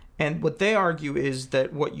 And what they argue is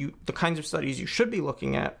that the kinds of studies you should be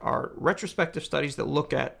looking at are retrospective studies that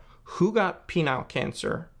look at who got penile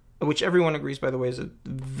cancer, which everyone agrees, by the way, is a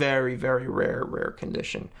very, very rare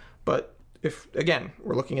condition. But if, again,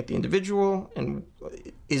 we're looking at the individual and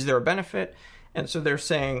is there a benefit? And so they're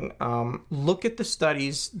saying, look at the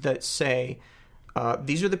studies that say,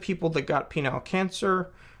 these are the people that got penile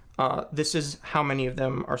cancer. This is how many of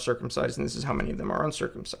them are circumcised, and this is how many of them are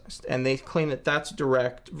uncircumcised. And they claim that that's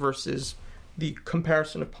direct versus the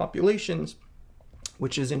comparison of populations,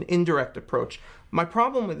 which is an indirect approach. My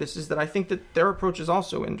problem with this is that I think that their approach is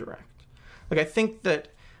also indirect. I think that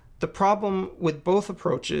the problem with both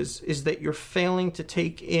approaches is that you're failing to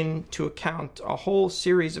take into account a whole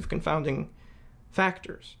series of confounding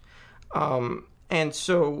factors. And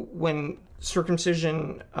so when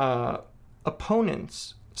circumcision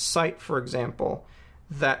opponents cite, for example,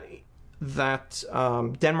 that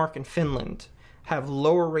Denmark and Finland have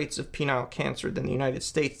lower rates of penile cancer than the United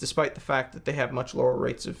States, despite the fact that they have much lower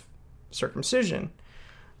rates of circumcision,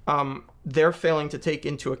 they're failing to take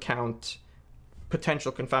into account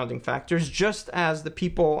potential confounding factors, just as the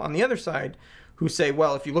people on the other side who say,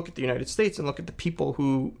 well, if you look at the United States and look at the people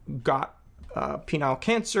who got penile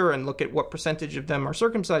cancer and look at what percentage of them are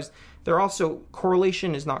circumcised, they're also,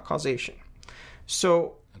 correlation is not causation.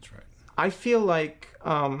 So that's right. I feel like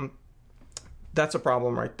that's a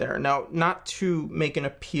problem right there. Now, not to make an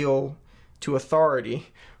appeal to authority,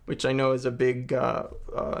 which I know is a big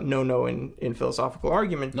no-no in philosophical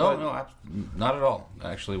argument. No, not at all.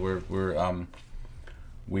 Actually, we're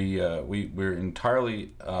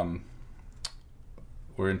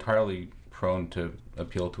entirely prone to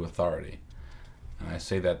appeal to authority, and I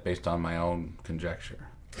say that based on my own conjecture.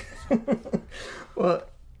 Well,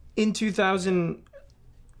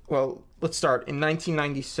 let's start. In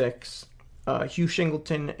 1996, Hugh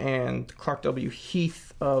Shingleton and Clark W.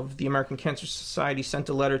 Heath of the American Cancer Society sent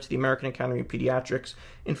a letter to the American Academy of Pediatrics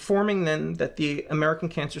informing them that the American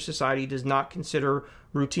Cancer Society does not consider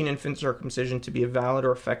routine infant circumcision to be a valid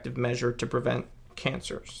or effective measure to prevent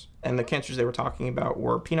cancers. And the cancers they were talking about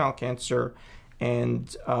were penile cancer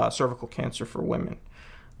and cervical cancer for women.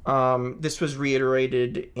 This was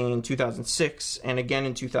reiterated in 2006 and again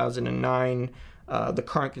in 2009. The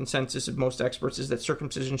current consensus of most experts is that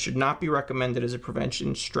circumcision should not be recommended as a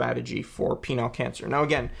prevention strategy for penile cancer. Now,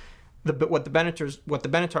 again, what the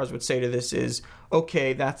Benetars would say to this is,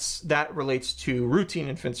 okay, that relates to routine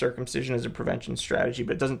infant circumcision as a prevention strategy,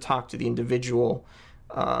 but it doesn't talk to the individual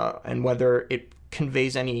and whether it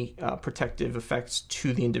conveys any protective effects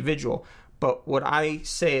to the individual. But what I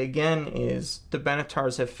say again is the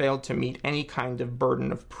Benetars have failed to meet any kind of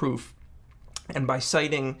burden of proof. And by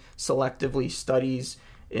citing selectively studies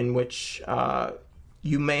in which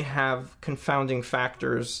you may have confounding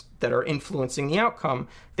factors that are influencing the outcome,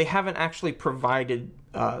 they haven't actually provided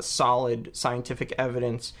solid scientific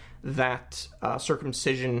evidence that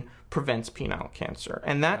circumcision prevents penile cancer.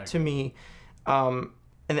 And that, to me,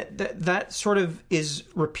 and that sort of is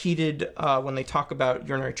repeated when they talk about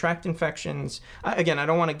urinary tract infections. Again, I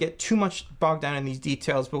don't want to get too much bogged down in these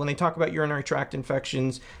details, but when they talk about urinary tract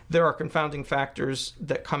infections, there are confounding factors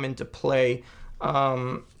that come into play.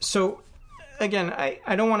 So, again,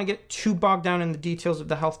 I don't want to get too bogged down in the details of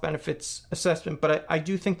the health benefits assessment, but I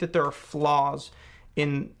do think that there are flaws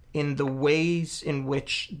in the ways in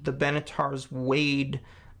which the Benetars weighed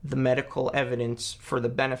the medical evidence for the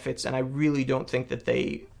benefits, and I really don't think that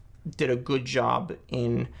they did a good job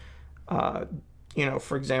in,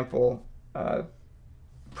 for example,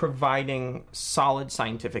 providing solid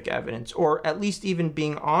scientific evidence, or at least even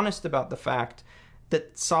being honest about the fact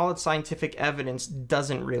that solid scientific evidence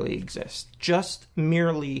doesn't really exist. Just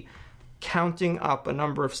merely counting up a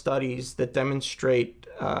number of studies that demonstrate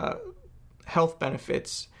health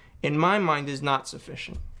benefits, in my mind, is not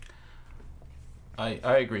sufficient.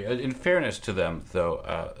 I agree. In fairness to them, though,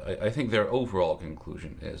 I think their overall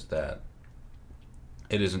conclusion is that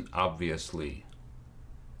it isn't obviously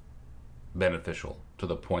beneficial to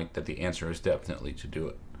the point that the answer is definitely to do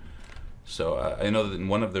it. So I know that in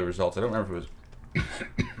one of the results, I don't remember if it was,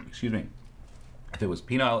 excuse me, if it was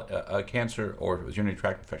penile cancer or if it was urinary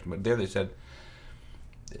tract infection, but there they said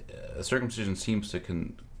circumcision seems to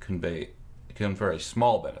confer a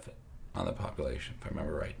small benefit on the population, if I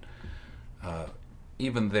remember right.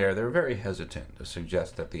 Even there, they're very hesitant to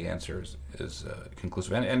suggest that the answer is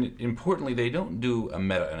conclusive. And importantly, they don't do a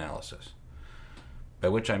meta-analysis, by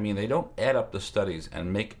which I mean they don't add up the studies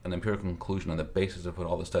and make an empirical conclusion on the basis of what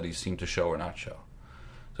all the studies seem to show or not show.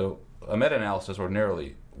 So a meta-analysis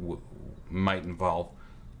ordinarily might involve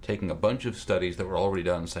taking a bunch of studies that were already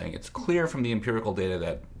done and saying it's clear from the empirical data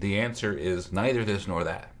that the answer is neither this nor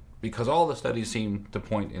that. Because all the studies seem to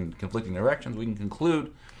point in conflicting directions, we can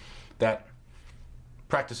conclude that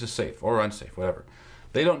practice is safe or unsafe, whatever.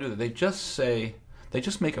 They don't do that. They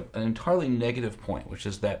just make an entirely negative point, which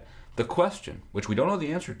is that the question, which we don't know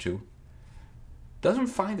the answer to, doesn't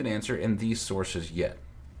find an answer in these sources yet.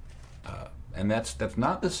 And that's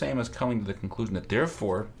not the same as coming to the conclusion that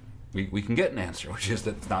therefore we can get an answer, which is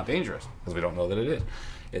that it's not dangerous, because we don't know that it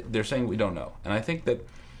is. They're saying we don't know. And I think that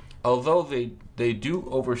although they do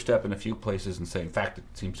overstep in a few places and say, in fact, it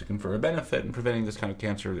seems to confer a benefit in preventing this kind of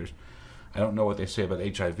cancer, I don't know what they say about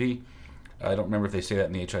HIV. I don't remember if they say that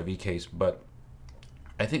in the HIV case, but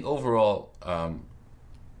I think overall,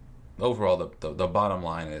 the bottom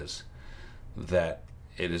line is that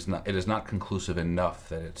it is not conclusive enough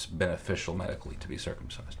that it's beneficial medically to be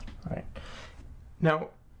circumcised. Right.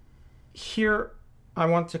 Now, here I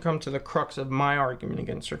want to come to the crux of my argument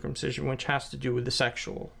against circumcision, which has to do with the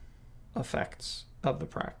sexual effects of the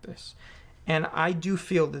practice. And I do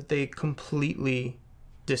feel that they completely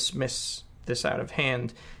dismiss this out of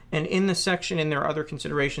hand. And in the section, in their other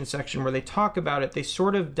considerations section where they talk about it, they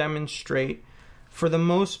sort of demonstrate, for the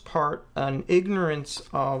most part, an ignorance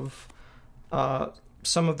of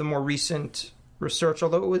some of the more recent research,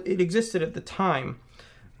 although it existed at the time,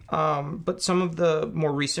 but some of the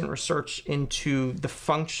more recent research into the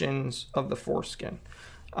functions of the foreskin.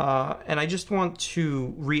 And I just want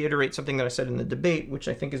to reiterate something that I said in the debate, which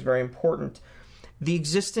I think is very important. The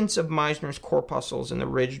existence of Meissner's corpuscles in the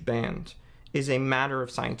ridged band is a matter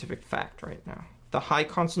of scientific fact right now. The high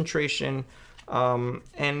concentration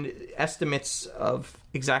and estimates of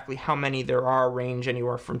exactly how many there are range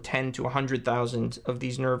anywhere from 10 to 100,000 of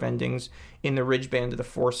these nerve endings in the ridge band of the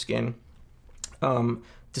foreskin.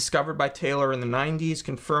 Discovered by Taylor in the 90s,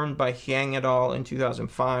 confirmed by Hyang et al. In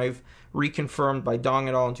 2005, reconfirmed by Dong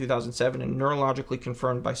et al. In 2007, and neurologically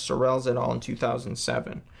confirmed by Sorrells et al. In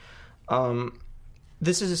 2007.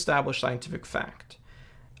 This is established scientific fact.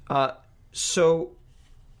 So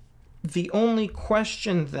the only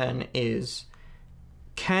question then is,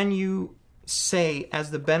 can you say, as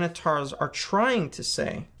the Benatars are trying to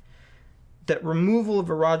say, that removal of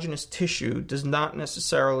erogenous tissue does not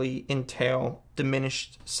necessarily entail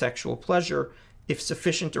diminished sexual pleasure if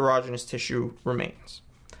sufficient erogenous tissue remains?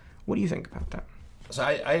 What do you think about that? So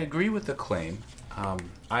I agree with the claim.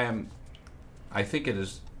 I think it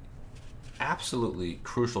is absolutely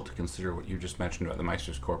crucial to consider what you just mentioned about the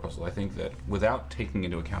Meissner's corpuscle. I think that without taking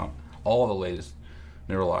into account all the latest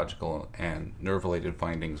neurological and nerve-related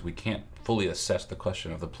findings, we can't fully assess the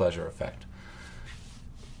question of the pleasure effect.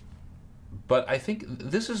 But I think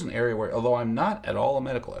this is an area where, although I'm not at all a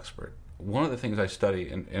medical expert, one of the things I study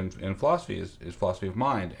in philosophy is philosophy of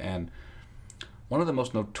mind, and one of the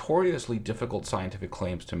most notoriously difficult scientific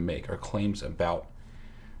claims to make are claims about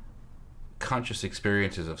conscious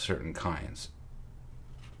experiences of certain kinds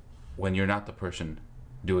when you're not the person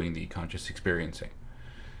doing the conscious experiencing.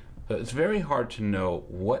 So it's very hard to know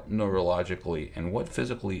what neurologically and what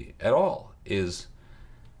physically at all is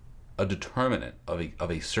a determinant of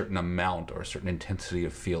a certain amount or a certain intensity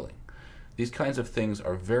of feeling. These kinds of things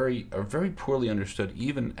are very poorly understood,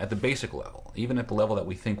 even at the basic level, even at the level that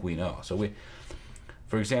we think we know. So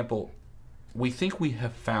for example, we think we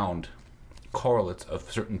have found correlates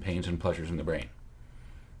of certain pains and pleasures in the brain.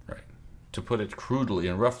 Right? To put it crudely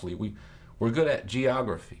and roughly, we're good at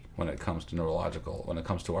geography when it comes to neurological, when it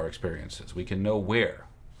comes to our experiences. We can know where.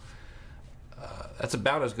 That's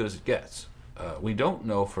about as good as it gets. We don't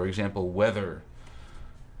know, for example, whether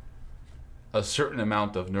a certain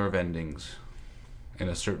amount of nerve endings in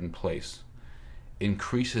a certain place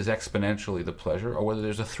increases exponentially the pleasure, or whether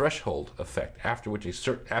there's a threshold effect after which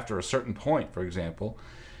after a certain point, for example,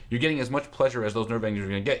 you're getting as much pleasure as those nerve endings are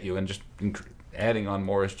going to get you, and just adding on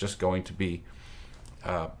more is just going to be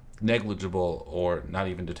negligible or not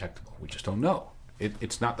even detectable. We just don't know.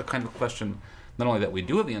 It's not the kind of question, not only that we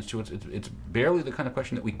do have the answer to, it's barely the kind of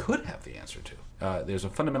question that we could have the answer to. There's a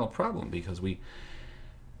fundamental problem because we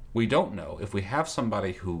don't know. If we have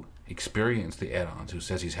somebody who experienced the add-ons who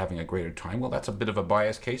says he's having a greater time, well, that's a bit of a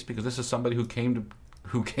bias case because this is somebody who came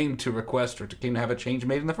to request or came to have a change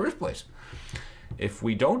made in the first place. If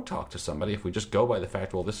we don't talk to somebody, if we just go by the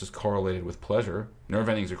fact, well, this is correlated with pleasure, nerve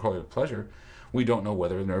endings are correlated with pleasure, we don't know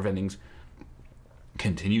whether nerve endings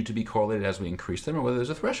continue to be correlated as we increase them or whether there's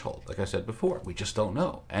a threshold, like I said before. We just don't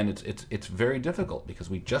know. And it's very difficult because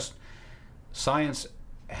science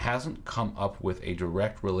hasn't come up with a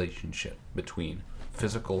direct relationship between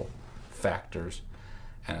physical factors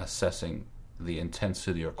and assessing the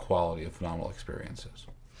intensity or quality of phenomenal experiences.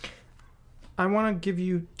 I want to give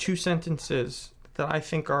you 2 sentences that I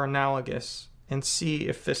think are analogous and see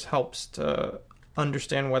if this helps to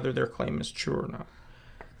understand whether their claim is true or not.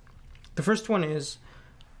 The first one is,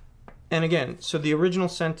 and again, so the original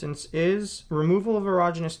sentence is, removal of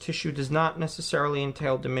erogenous tissue does not necessarily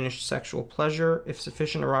entail diminished sexual pleasure if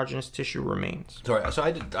sufficient erogenous tissue remains. Sorry, so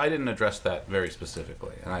I didn't address that very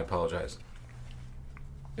specifically, and I apologize.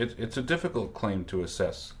 It's a difficult claim to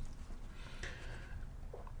assess.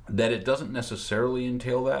 That it doesn't necessarily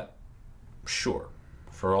entail that, sure.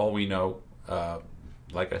 For all we know,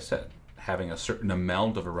 like I said, having a certain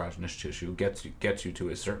amount of erogenous tissue gets you to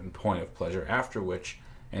a certain point of pleasure, after which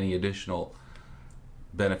any additional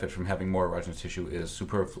benefit from having more erogenous tissue is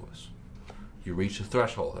superfluous. You reach a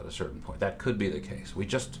threshold at a certain point. That could be the case. We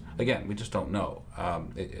just don't know.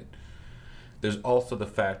 There's also the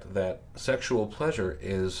fact that sexual pleasure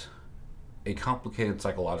is a complicated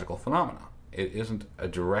psychological phenomenon. It isn't a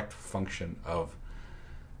direct function of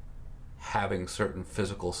having certain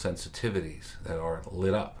physical sensitivities that are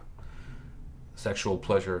lit up. Sexual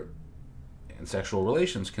pleasure and sexual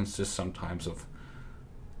relations consist sometimes of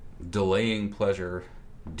delaying pleasure,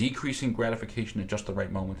 decreasing gratification at just the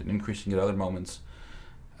right moment and increasing at other moments,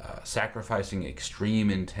 sacrificing extreme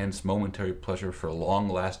intense momentary pleasure for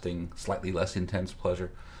long-lasting, slightly less intense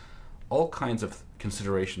pleasure. All kinds of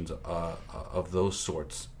considerations of those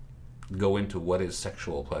sorts go into what is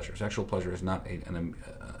sexual pleasure. Sexual pleasure is not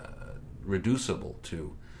reducible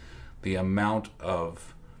to the amount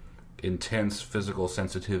of intense physical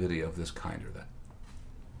sensitivity of this kind or that.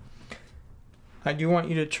 I do want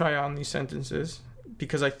you to try on these sentences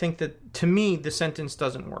because I think that, to me, the sentence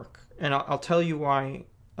doesn't work. And I'll tell you why,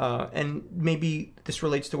 and maybe this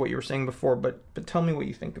relates to what you were saying before, but tell me what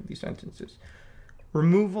you think of these sentences.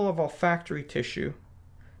 Removal of olfactory tissue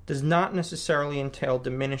does not necessarily entail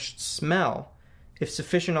diminished smell if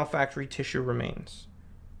sufficient olfactory tissue remains.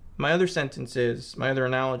 My other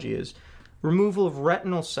analogy is, removal of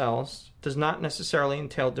retinal cells does not necessarily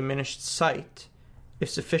entail diminished sight if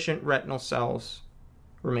sufficient retinal cells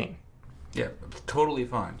remain. Yeah, totally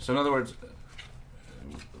fine. So in other words,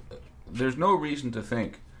 there's no reason to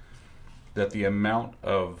think that the amount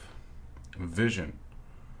of vision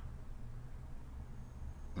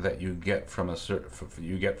that you get from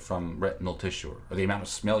retinal tissue, or the amount of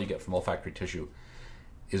smell you get from olfactory tissue,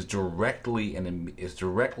 is directly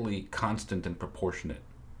constant and proportionate.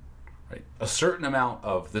 Right? A certain amount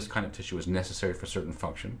of this kind of tissue is necessary for certain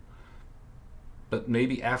function, but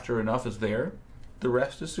maybe after enough is there, the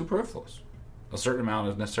rest is superfluous. A certain amount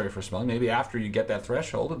is necessary for smelling. Maybe after you get that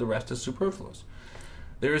threshold, the rest is superfluous.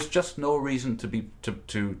 There is just no reason to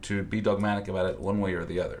be dogmatic about it one way or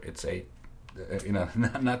the other. It's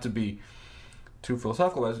not to be too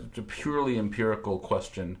philosophical, it's a purely empirical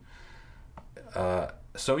question.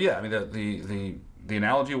 So yeah, I mean the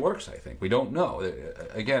analogy works. I think we don't know.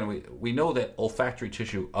 Again, we know that olfactory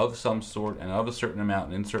tissue of some sort and of a certain amount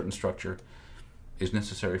and in certain structure is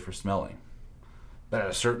necessary for smelling. But at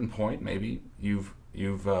a certain point, maybe you've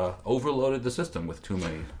overloaded the system with too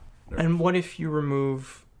many nerves. And what if you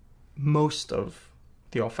remove most of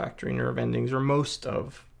the olfactory nerve endings or most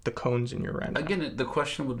of the cones in your retina? Again, the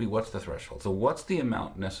question would be, what's the threshold? So what's the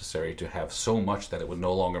amount necessary to have so much that it would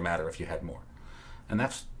no longer matter if you had more? And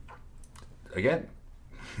that's, again,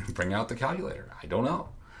 bring out the calculator. I don't know.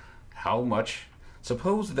 How much?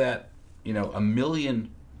 Suppose that, 1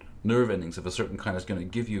 million nerve endings of a certain kind is going to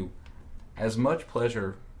give you as much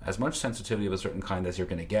pleasure, as much sensitivity of a certain kind as you're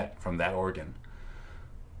going to get from that organ.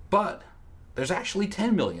 But there's actually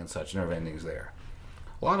 10 million such nerve endings there.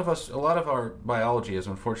 A lot of our biology is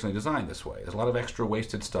unfortunately designed this way. There's a lot of extra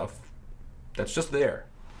wasted stuff that's just there.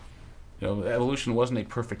 Evolution wasn't a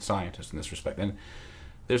perfect scientist in this respect. And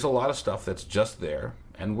there's a lot of stuff that's just there.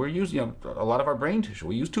 And we're using, a lot of our brain tissue.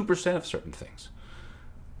 We use 2% of certain things.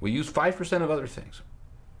 We use 5% of other things.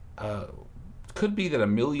 Could be that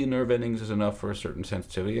 1 million nerve endings is enough for a certain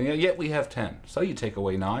sensitivity, and yet we have 10. So you take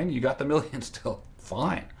away 9, you got the 1 million still.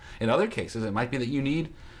 Fine. In other cases, it might be that you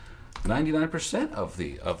need 99% of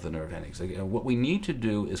the nerve endings. What we need to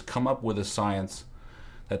do is come up with a science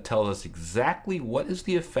that tells us exactly what is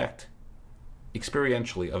the effect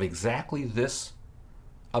experientially of exactly this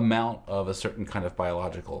amount of a certain kind of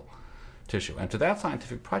biological tissue. And to that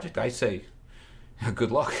scientific project, I say,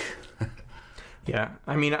 good luck. Yeah,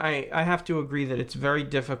 I mean, I have to agree that it's very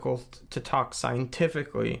difficult to talk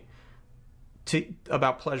scientifically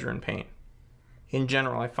about pleasure and pain. In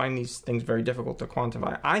general, I find these things very difficult to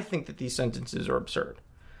quantify. I think that these sentences are absurd.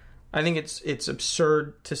 I think it's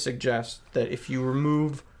absurd to suggest that if you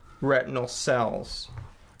remove retinal cells,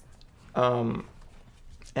 and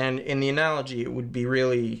in the analogy, it would be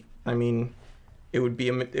really, I mean, it would be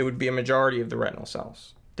a majority of the retinal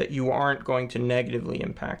cells, that you aren't going to negatively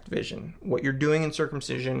impact vision. What you're doing in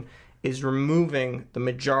circumcision is removing the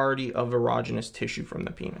majority of erogenous tissue from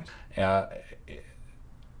the penis.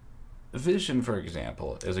 Vision, for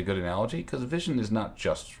example, is a good analogy because vision is not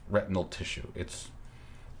just retinal tissue. It's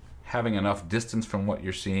having enough distance from what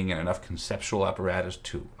you're seeing and enough conceptual apparatus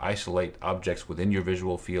to isolate objects within your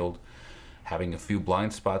visual field, having a few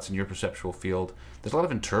blind spots in your perceptual field. There's a lot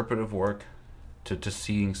of interpretive work to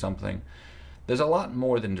seeing something. There's a lot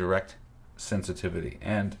more than direct sensitivity.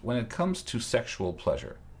 And when it comes to sexual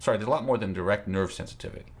pleasure, there's a lot more than direct nerve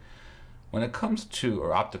sensitivity. When it comes to,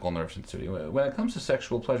 or optical nerve sensitivity, when it comes to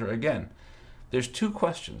sexual pleasure, again, there's two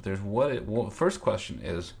questions. First question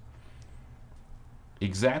is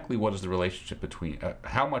exactly what is the relationship between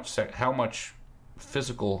how much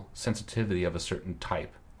physical sensitivity of a certain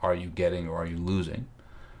type are you getting or are you losing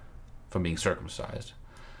from being circumcised?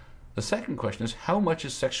 The second question is how much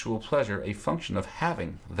is sexual pleasure a function of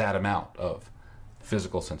having that amount of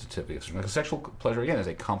physical sensitivity? Because sexual pleasure, again, is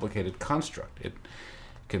a complicated construct. It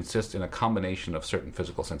consists in a combination of certain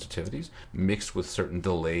physical sensitivities mixed with certain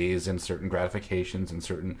delays and certain gratifications and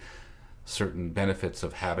certain benefits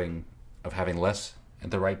of having less at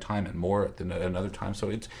the right time and more at another time. So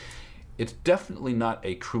it's definitely not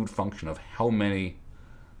a crude function of how many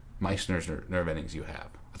Meissner's nerve endings you have.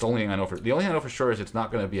 That's the only thing I know the only thing I know for sure is it's not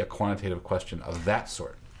going to be a quantitative question of that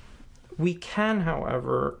sort. We can,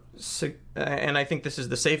 however, and I think this is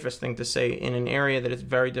the safest thing to say in an area that is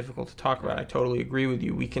very difficult to talk about. I totally agree with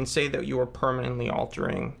you. We can say that you are permanently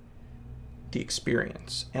altering the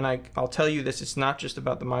experience. And I'll tell you this, it's not just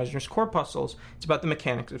about the Meissner's corpuscles, it's about the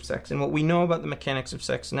mechanics of sex. And what we know about the mechanics of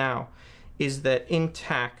sex now is that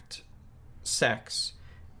intact sex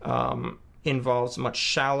involves much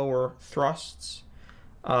shallower thrusts,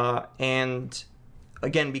 and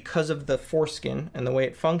again, because of the foreskin and the way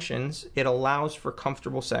it functions, it allows for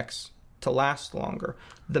comfortable sex to last longer.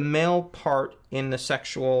 The male part in the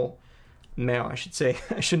sexual male, I should say,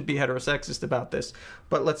 I shouldn't be heterosexist about this,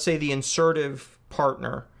 but let's say the insertive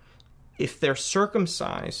partner, if they're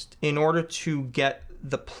circumcised, in order to get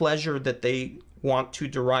the pleasure that they want to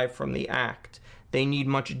derive from the act, they need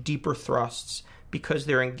much deeper thrusts because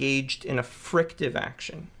they're engaged in a frictive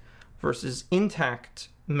action, versus intact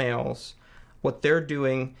males, what they're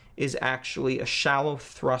doing is actually a shallow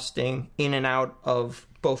thrusting in and out of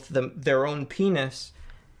both their own penis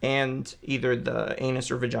and either the anus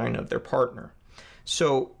or vagina of their partner.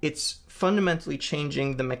 So it's fundamentally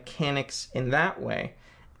changing the mechanics in that way.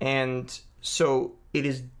 And so it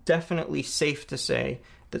is definitely safe to say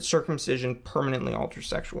that circumcision permanently alters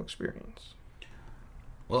sexual experience.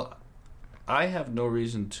 Well, I have no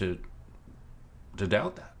reason to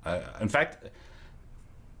doubt that. In fact,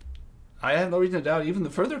 I have no reason to doubt even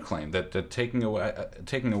the further claim that taking away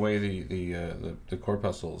the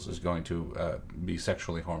corpuscles is going to be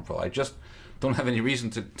sexually harmful. I just don't have any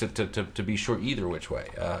reason to be sure either which way.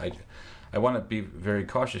 I want to be very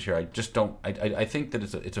cautious here. I just don't. I think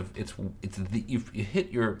that you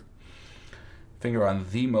hit your finger on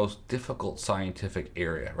the most difficult scientific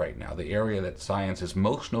area right now. The area that science is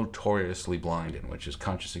most notoriously blind in, which is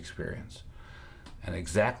conscious experience, and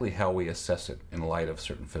exactly how we assess it in light of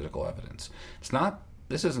certain physical evidence.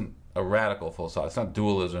 This isn't a radical philosophy. It's not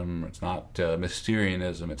dualism. It's not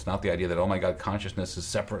Mysterianism. It's not the idea that, oh my God, consciousness is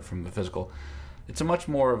separate from the physical. It's a much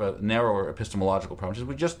more of a narrower epistemological problem, which is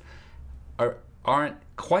we just aren't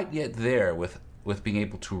quite yet there with being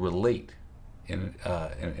able to relate in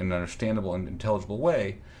an understandable and intelligible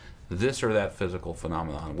way this or that physical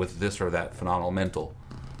phenomenon with this or that phenomenal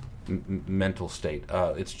mental state.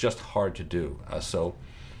 It's just hard to do. So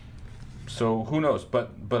who knows?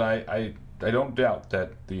 But I don't doubt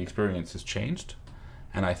that the experience has changed,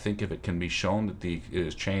 and I think if it can be shown that it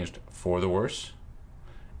is changed for the worse,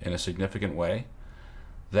 in a significant way,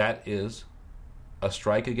 that is a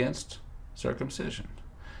strike against circumcision.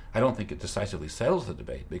 I don't think it decisively settles the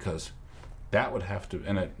debate, because that would have to,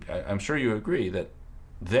 and I'm sure you agree that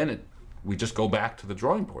then we just go back to the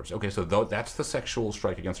drawing boards. Okay, so that's the sexual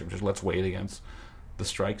strike against circumcision. Let's weigh it against the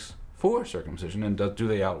strikes for circumcision, and do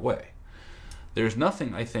they outweigh? There's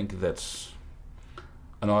nothing, I think, that's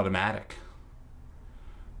an automatic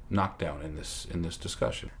knockdown in this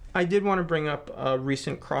discussion. I did want to bring up a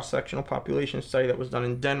recent cross-sectional population study that was done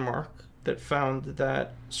in Denmark that found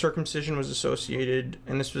that circumcision was associated,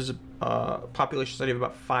 and this was a population study of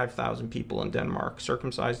about 5,000 people in Denmark,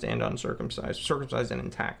 circumcised and uncircumcised, circumcised and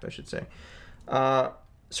intact, I should say.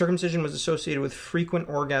 Circumcision was associated with frequent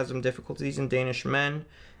orgasm difficulties in Danish men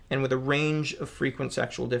and with a range of frequent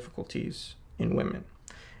sexual difficulties in women.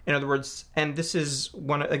 In other words, and this is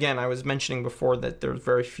one, again, I was mentioning before that there's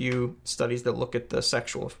very few studies that look at the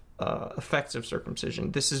sexual effects of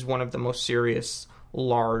circumcision. This is one of the most serious,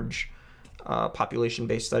 large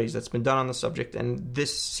population-based studies that's been done on the subject, and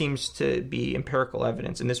this seems to be empirical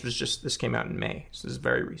evidence, and this came out in May, so this is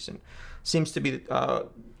very recent. Seems to be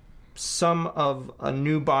some of a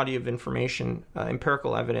new body of information,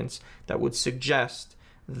 empirical evidence, that would suggest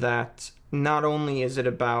that not only is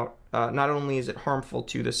it harmful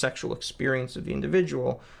to the sexual experience of the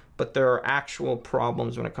individual, but there are actual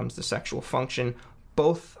problems when it comes to sexual function,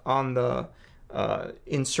 both on the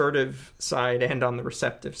insertive side and on the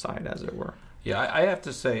receptive side, as it were. Yeah, I have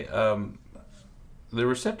to say, the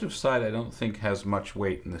receptive side I don't think has much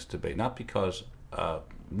weight in this debate, not because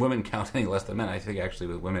women count any less than men. I think actually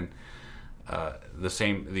with women,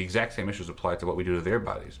 the exact same issues apply to what we do to their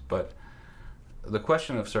bodies, but the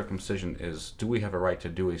question of circumcision is, do we have a right to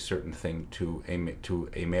do a certain thing to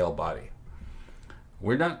a male body?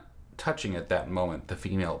 We're not touching at that moment the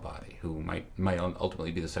female body, who might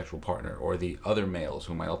ultimately be the sexual partner, or the other males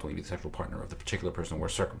who might ultimately be the sexual partner of the particular person we're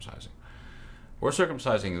circumcising. We're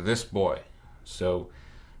circumcising this boy. So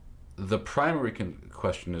the primary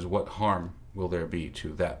question is, what harm will there be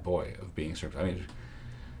to that boy of being circumcised? I mean,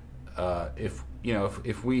 if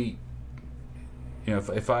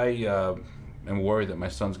I am worried that my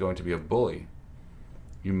son's going to be a bully,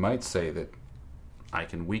 you might say that I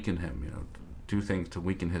can weaken him, do things to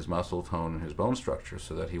weaken his muscle tone and his bone structure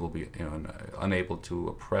so that he will be unable to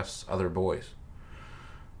oppress other boys.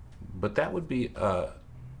 But that would be,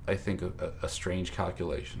 I think, a strange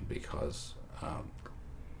calculation, because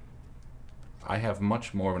I have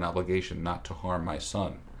much more of an obligation not to harm my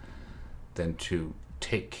son than to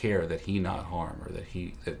take care that he not harm, or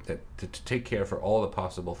to take care for all the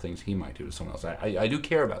possible things he might do to someone else. I do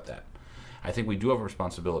care about that. I think we do have a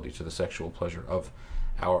responsibility to the sexual pleasure of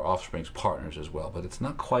our offspring's partners as well, but it's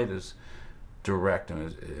not quite as direct and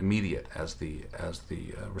as immediate as the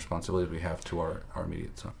responsibilities we have to our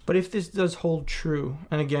immediate son. But if this does hold true,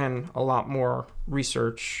 and again, a lot more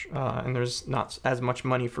research, and there's not as much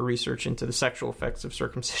money for research into the sexual effects of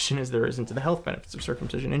circumcision as there is into the health benefits of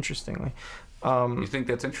circumcision, interestingly. You think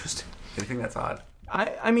that's interesting? You think that's odd?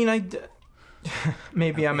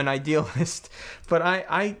 Maybe I'm an idealist, but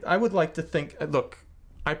I would like to think, look,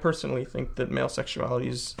 I personally think that male sexuality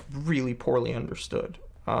is really poorly understood.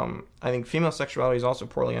 I think female sexuality is also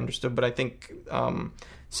poorly understood, but I think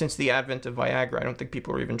since the advent of Viagra, I don't think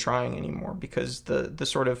people are even trying anymore, because the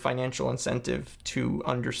sort of financial incentive to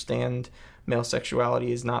understand male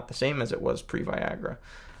sexuality is not the same as it was pre-Viagra.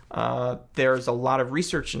 There's a lot of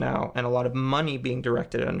research now and a lot of money being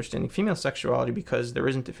directed at understanding female sexuality because there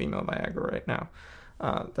isn't a female Viagra right now.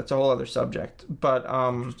 That's a whole other subject. But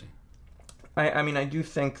I do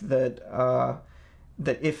think that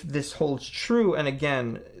if this holds true, and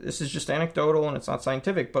again, this is just anecdotal and it's not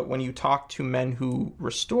scientific, but when you talk to men who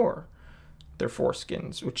restore their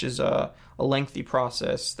foreskins, which is a lengthy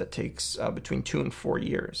process that takes between 2 and 4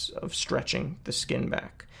 years of stretching the skin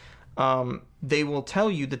back, they will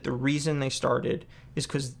tell you that the reason they started is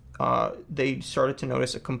because they started to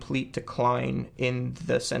notice a complete decline in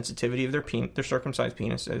the sensitivity of their circumcised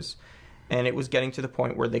penises, and it was getting to the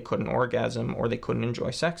point where they couldn't orgasm or they couldn't enjoy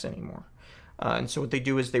sex anymore. And so what they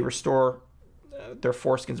do is they restore their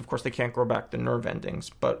foreskins. Of course, they can't grow back the nerve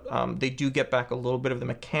endings, but they do get back a little bit of the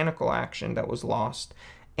mechanical action that was lost.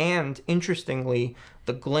 And interestingly,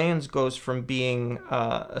 the glands goes from being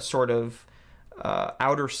a sort of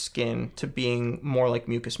outer skin to being more like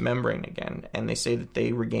mucous membrane again. And they say that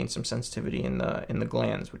they regain some sensitivity in the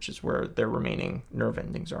glands, which is where their remaining nerve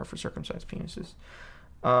endings are for circumcised penises.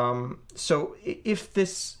 So if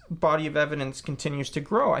this body of evidence continues to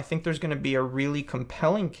grow, I think there's going to be a really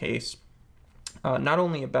compelling case, not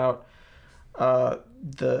only about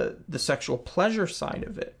the sexual pleasure side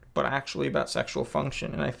of it, but actually about sexual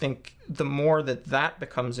function. And I think the more that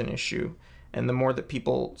becomes an issue, and the more that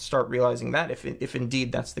people start realizing that, if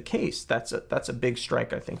indeed that's the case, that's a big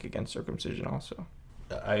strike, I think, against circumcision also.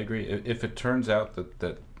 I agree. If it turns out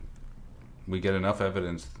that we get enough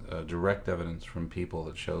evidence, direct evidence from people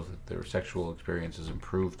that shows that their sexual experience is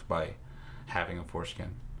improved by having a foreskin,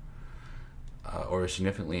 or is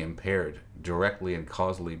significantly impaired directly and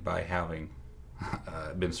causally by having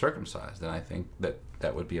been circumcised, then I think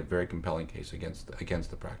that would be a very compelling case against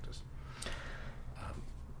the practice.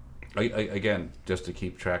 Again, just to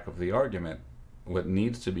keep track of the argument, what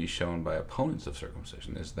needs to be shown by opponents of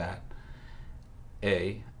circumcision is that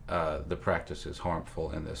A, the practice is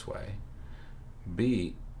harmful in this way,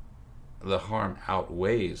 B, the harm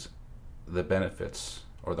outweighs the benefits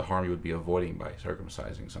or the harm you would be avoiding by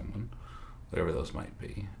circumcising someone, whatever those might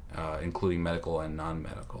be, including medical and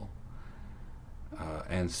non-medical,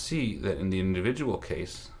 and C, that in the individual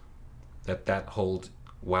case, that holds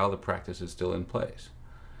while the practice is still in place.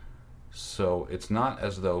 So it's not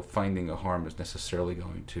as though finding a harm is necessarily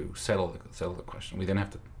going to settle the question. We then have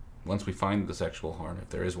to, once we find the sexual harm, if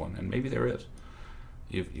there is one, and maybe there is,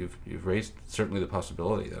 you've raised certainly the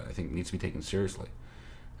possibility that I think needs to be taken seriously,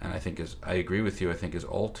 and I think I agree with you. I think is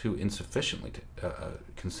all too insufficiently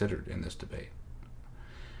considered in this debate.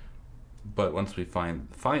 But once we find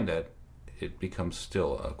it, it becomes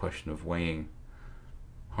still a question of weighing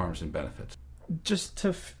harms and benefits. Just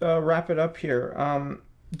to wrap it up here.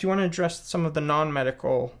 Do you want to address some of the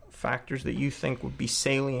non-medical factors that you think would be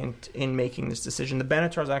salient in making this decision? The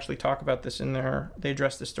Benatars actually talk about this they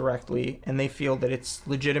address this directly, and they feel that it's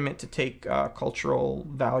legitimate to take cultural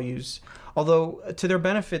values. Although, to their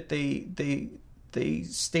benefit, they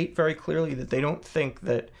state very clearly that they don't think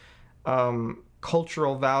that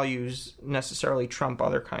cultural values necessarily trump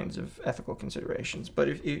other kinds of ethical considerations. But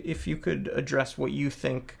if you could address what you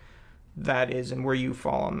think that is and where you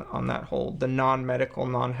fall on that whole, the non-medical,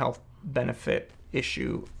 non-health benefit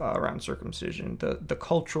issue around circumcision, the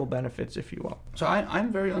cultural benefits, if you will. So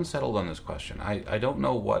I'm very unsettled on this question. I don't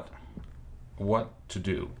know what to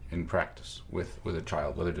do in practice with a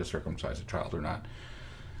child, whether to circumcise a child or not.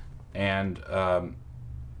 And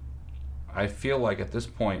I feel like at this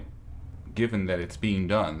point, given that it's being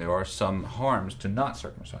done, there are some harms to not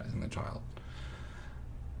circumcising the child.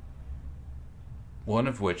 One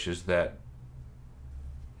of which is that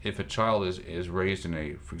if a child is raised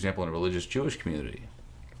for example, in a religious Jewish community,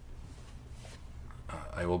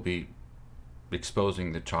 I will be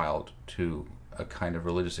exposing the child to a kind of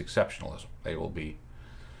religious exceptionalism. They will be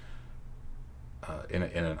in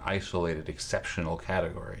an isolated, exceptional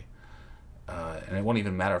category. And it won't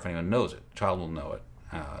even matter if anyone knows it. The child will know it.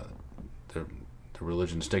 The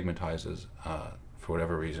religion stigmatizes for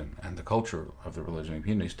whatever reason, and the culture of the religion and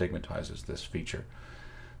community stigmatizes this feature,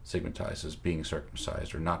 stigmatizes being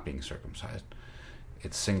circumcised or not being circumcised.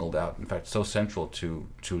 It's singled out, in fact, so central to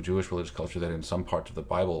Jewish religious culture that in some parts of the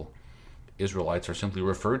Bible, Israelites are simply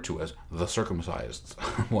referred to as the circumcised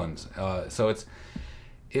ones. So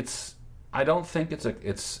it's. I don't think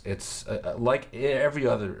it's like every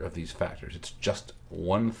other of these factors. It's just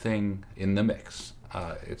one thing in the mix.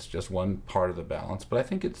 It's just one part of the balance, but I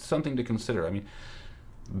think it's something to consider. I mean,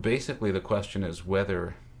 basically the question is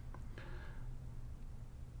whether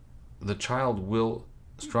the child will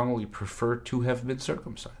strongly prefer to have been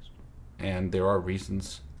circumcised. And there are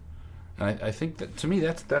reasons, and I think that, to me,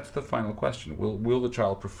 that's the final question. Will the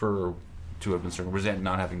child prefer to have been circumcised, resent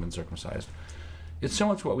not having been circumcised? It's so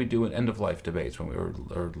much what we do in end-of-life debates or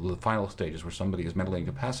the final stages where somebody is mentally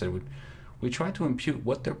incapacitated. We try to impute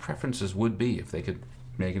what their preferences would be if they could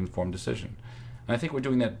make an informed decision. And I think we're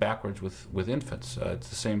doing that backwards with infants. It's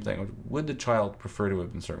the same thing. Would the child prefer to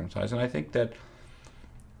have been circumcised? And I think that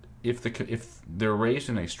if they're raised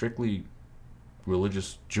in a strictly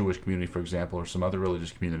religious Jewish community, for example, or some other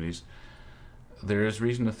religious communities, there is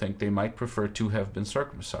reason to think they might prefer to have been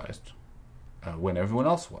circumcised when everyone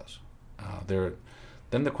else was.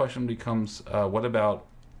 Then the question becomes, what about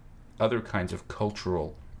other kinds of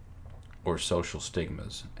cultural or social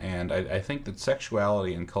stigmas? And I think that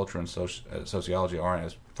sexuality and culture and sociology aren't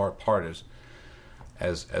as far apart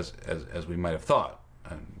as we might have thought.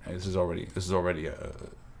 And this is already a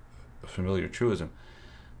familiar truism.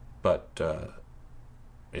 But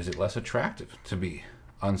is it less attractive to be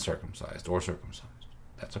uncircumcised or circumcised?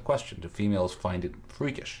 That's a question. Do females find it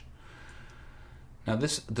freakish? Now,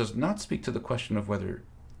 this does not speak to the question of whether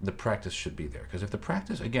the practice should be there. Because if the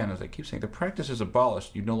practice, again, as I keep saying, the practice is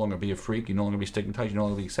abolished, you'd no longer be a freak, you'd no longer be stigmatized, you'd no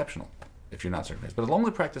longer be exceptional if you're not circumcised. But as long as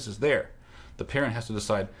the practice is there, the parent has to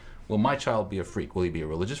decide, will my child be a freak? Will he be a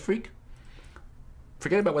religious freak?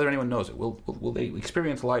 forget about whether anyone knows it. Will they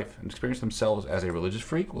experience life and experience themselves as a religious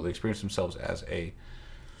freak? Will they experience themselves as a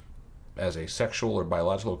sexual or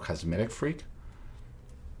biological or cosmetic freak?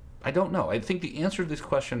 I don't know. I think the answer to this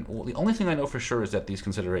question, well, the only thing I know for sure is that these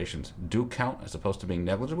considerations do count as opposed to being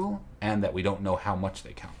negligible, and that we don't know how much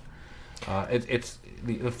they count. It's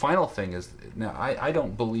the final thing is, now I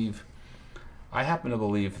happen to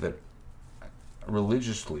believe that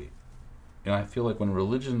religiously, I feel like when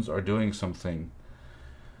religions are doing something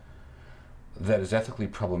that is ethically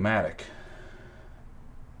problematic,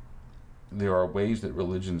 there are ways that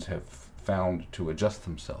religions have found to adjust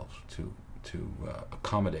themselves to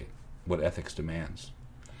accommodate what ethics demands.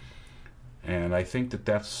 And I think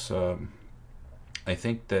that's I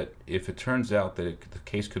think that if it turns out that the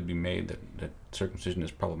case could be made that circumcision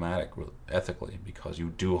is problematic ethically because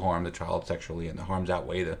you do harm the child sexually and the harms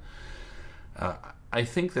outweigh the I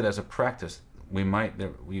think that as a practice we might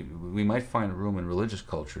find room in religious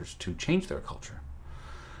cultures to change their culture.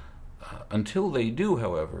 Until they do,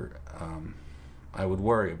 however, I would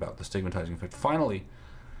worry about the stigmatizing effect. Finally,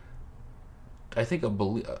 I think a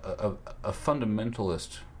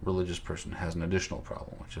fundamentalist religious person has an additional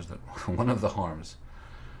problem, which is that one of the harms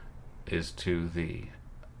is to the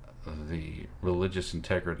religious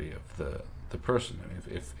integrity of the person. I mean,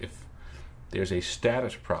 if there's a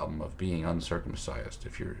status problem of being uncircumcised,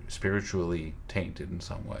 if you're spiritually tainted in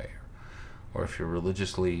some way, or if you're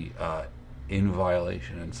religiously in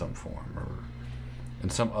violation in some form, or in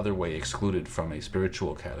some other way excluded from a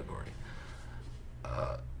spiritual category,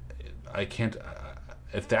 I can't.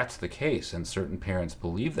 If that's the case, and certain parents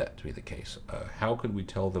believe that to be the case, how could we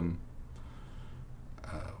tell them?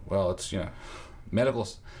 Well, it's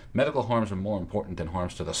medical harms are more important than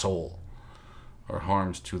harms to the soul, or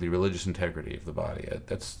harms to the religious integrity of the body.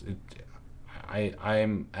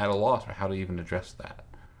 I'm at a loss for how to even address that.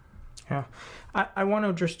 Yeah, I want to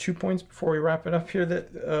address 2 points before we wrap it up here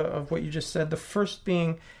of what you just said. The first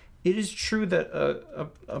being, it is true that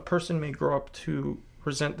a person may grow up to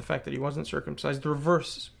resent the fact that he wasn't circumcised. The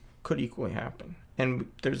reverse could equally happen.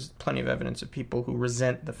 And there's plenty of evidence of people who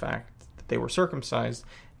resent the fact that they were circumcised.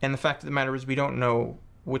 And the fact of the matter is we don't know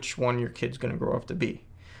which one your kid's going to grow up to be.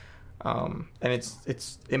 And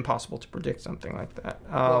it's impossible to predict something like that.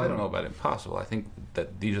 Well, I don't know about impossible. I think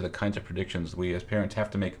that these are the kinds of predictions we as parents have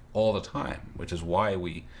to make all the time, which is why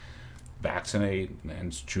we vaccinate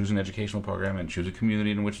and choose an educational program and choose a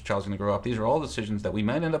community in which a child's going to grow up. These are all decisions that we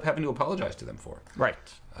might end up having to apologize to them for. Right.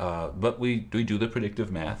 But we do the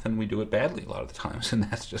predictive math, and we do it badly a lot of the times, and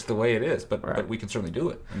that's just the way it is. But we can certainly do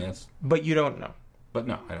it. I mean, but you don't know. But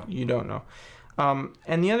no, I don't. You don't know.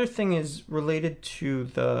 And the other thing is related to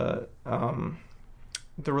the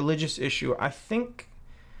religious issue. I think,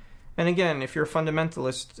 and again, if you're a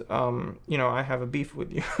fundamentalist, I have a beef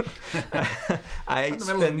with you.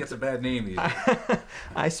 Fundamentalism gets a bad name these days.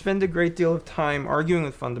 I spend a great deal of time arguing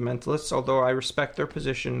with fundamentalists, although I respect their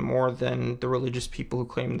position more than the religious people who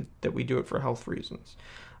claim that we do it for health reasons.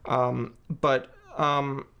 But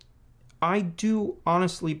I do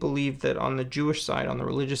honestly believe that on the Jewish side, on the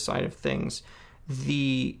religious side of things,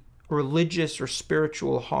 the religious or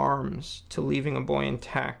spiritual harms to leaving a boy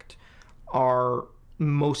intact are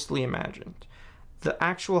mostly imagined. The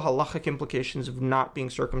actual halachic implications of not being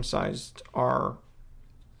circumcised are,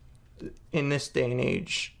 in this day and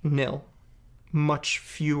age, nil. Much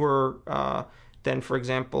fewer than, for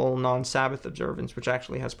example, non-Sabbath observance, which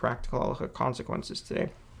actually has practical halachic consequences today.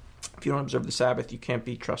 If you don't observe the Sabbath, you can't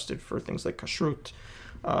be trusted for things like kashrut.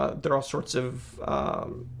 There are all sorts of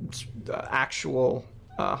actual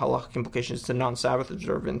halachic implications to non-Sabbath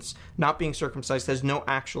observance. Not being circumcised has no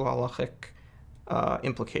actual halachic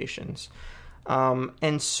implications.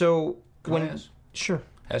 And so Can I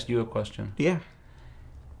ask you a question? Yeah.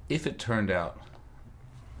 If it turned out,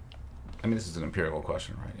 I mean, this is an empirical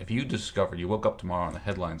question, right? If you woke up tomorrow and the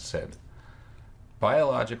headline said,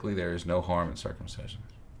 biologically there is no harm in circumcision.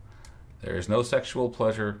 There is no sexual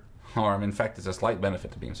pleasure, harm. In fact, there's a slight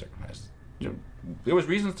benefit to being circumcised. There was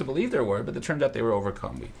reasons to believe there were, but it turned out they were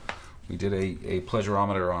overcome. We did a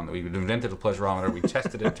pleasurometer we invented a pleasurometer. We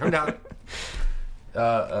tested it. It turned out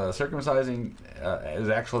circumcising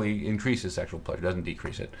actually increases sexual pleasure, doesn't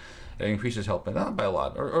decrease it. It increases health, but not by a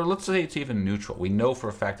lot. Or let's say it's even neutral. We know for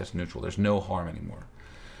a fact it's neutral. There's no harm anymore.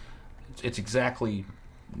 It's exactly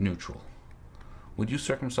neutral. Would you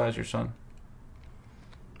circumcise your son?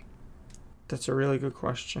 That's a really good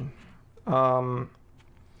question.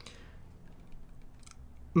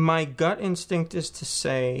 My gut instinct is to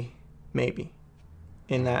say maybe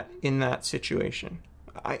in that situation.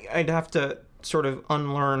 I'd have to sort of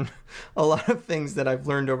unlearn a lot of things that I've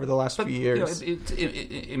learned over the last few years.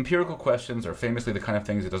 Empirical questions are famously the kind of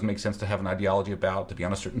things it doesn't make sense to have an ideology about, to be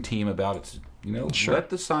on a certain team about. It's Sure.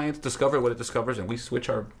 Let the science discover what it discovers, and we switch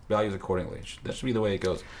our values accordingly. That should be the way it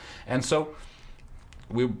goes. And so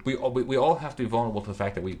we all have to be vulnerable to the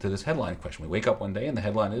fact that to this headline question. We wake up one day and the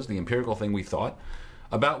headline is the empirical thing we thought,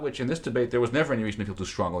 about which in this debate there was never any reason to feel too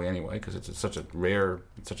strongly anyway, because it's such a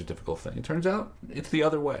difficult thing. It turns out it's the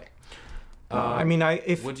other way.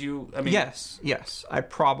 Yes, I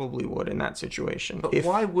probably would in that situation. But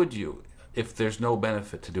why would you, if there's no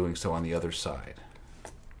benefit to doing so on the other side?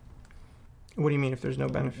 What do you mean if there's no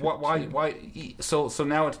benefit? Why? So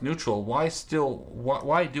now it's neutral. Why still?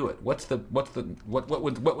 Why do it? What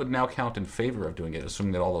would now count in favor of doing it,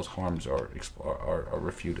 assuming that all those harms are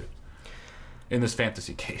refuted? In this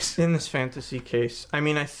fantasy case. In this fantasy case, I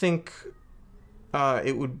mean, I think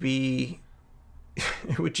it would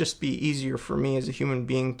just be easier for me as a human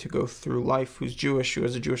being to go through life who's Jewish, who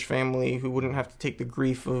has a Jewish family, who wouldn't have to take the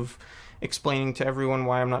grief of explaining to everyone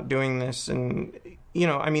why I'm not doing this. And,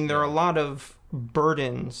 there are a lot of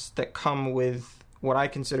burdens that come with what I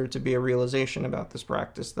consider to be a realization about this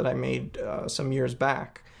practice that I made some years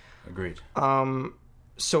back. Agreed.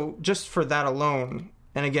 So just for that alone,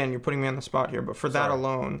 and again, you're putting me on the spot here, but for that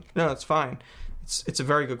alone, no, it's fine. It's a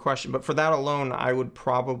very good question, but for that alone, I would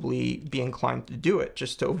probably be inclined to do it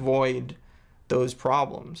just to avoid those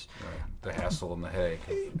problems. Right. The hassle and the headache.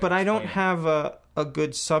 But I don't have a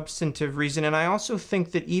good substantive reason, and I also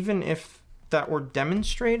think that even if that were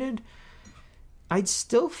demonstrated, I'd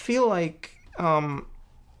still feel like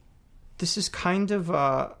this is kind of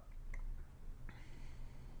a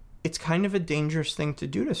dangerous thing to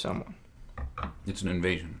do to someone. It's an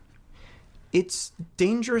invasion. It's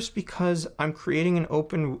dangerous because I'm creating an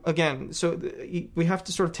open... Again, so we have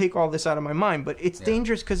to sort of take all this out of my mind, but it's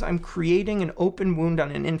dangerous because I'm creating an open wound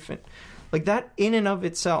on an infant. Like, that in and of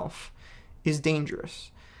itself is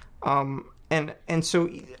dangerous. And I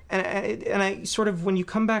sort of... When you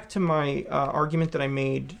come back to my argument that I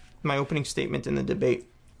made, my opening statement in the debate,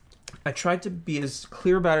 I tried to be as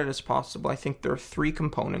clear about it as possible. I think there are three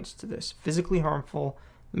components to this. Physically harmful,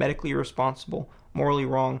 medically irresponsible, morally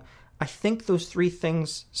wrong. I think those three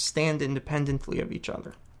things stand independently of each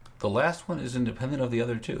other. The last one is independent of the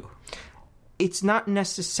other two. It's not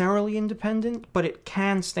necessarily independent, but it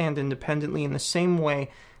can stand independently in the same way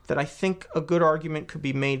that I think a good argument could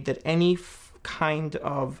be made that any kind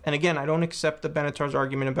of... And again, I don't accept the Benatar's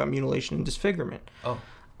argument about mutilation and disfigurement. Oh.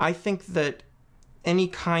 I think that any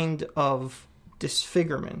kind of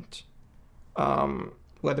disfigurement,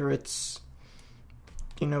 whether it's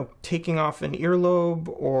taking off an earlobe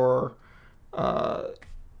or,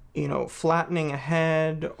 flattening a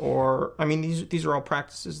head, or, these are all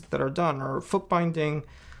practices that are done, or foot binding.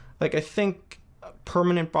 Like, I think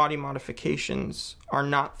permanent body modifications are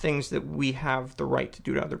not things that we have the right to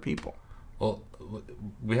do to other people. Well,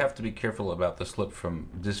 we have to be careful about the slip from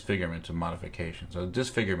disfigurement to modification. So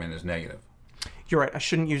disfigurement is negative. You're right. I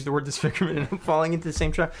shouldn't use the word disfigurement, and I'm falling into the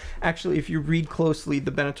same trap. Actually, if you read closely,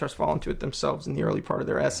 the Benatars fall into it themselves in the early part of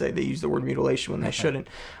their essay. They use the word mutilation when they shouldn't.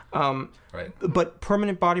 Right. But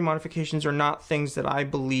permanent body modifications are not things that I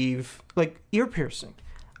believe, like ear piercing.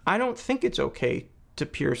 I don't think it's okay to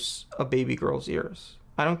pierce a baby girl's ears.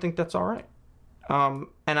 I don't think that's all right. And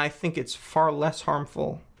I think it's far less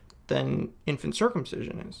harmful than infant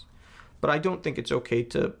circumcision is. But I don't think it's okay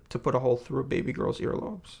to put a hole through a baby girl's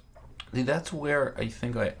earlobes. That's where I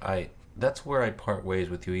think that's where I part ways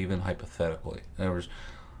with you, even hypothetically. In other words,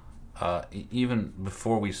 even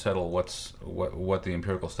before we settle what the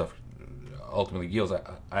empirical stuff ultimately yields,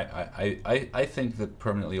 I think that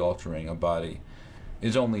permanently altering a body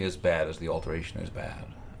is only as bad as the alteration is bad.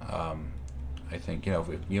 I think if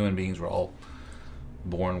human beings were all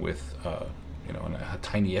born with a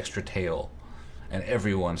tiny extra tail, and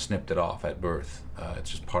everyone snipped it off at birth. It's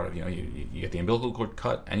just part of, you get the umbilical cord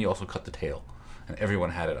cut, and you also cut the tail. And everyone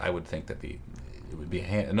had it. I would think that it would be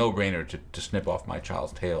a no-brainer to snip off my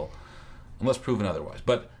child's tail, unless proven otherwise.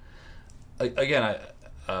 But, again,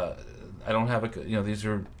 I don't have these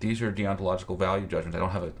are deontological value judgments. I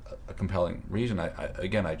don't have a compelling reason.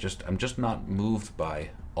 I'm just not moved by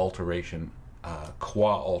alteration,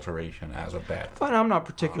 qua alteration as a bad thing. But I'm not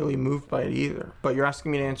particularly moved by it either. But you're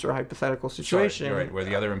asking me to answer a hypothetical situation. Sorry, you're right, where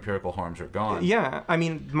the other empirical harms are gone. Yeah,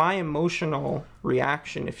 my emotional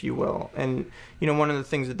reaction, if you will, and one of the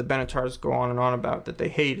things that the Benatars go on and on about that they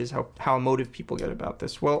hate is how emotive people get about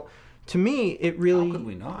this. Well, to me, it really... How could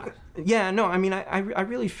we not? Yeah, no, I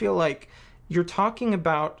really feel like you're talking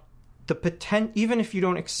about the even if you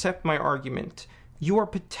don't accept my argument, you are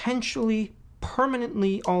potentially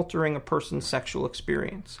permanently altering a person's sexual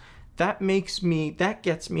experience. That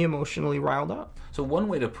gets me emotionally riled up. So one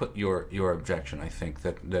way to put your objection, I think,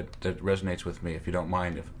 that resonates with me, if you don't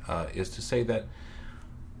mind, is to say that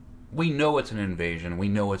we know it's an invasion, we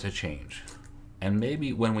know it's a change. And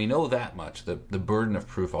maybe when we know that much, the burden of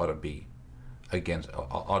proof ought to be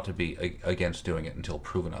against doing it until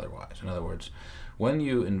proven otherwise. In other words, when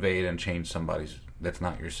you invade and change somebody's that's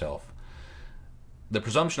not yourself, the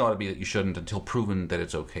presumption ought to be that you shouldn't until proven that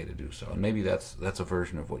it's okay to do so. And maybe that's a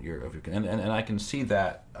version of what and I can see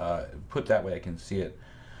that put that way. I can see it.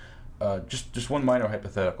 Just one minor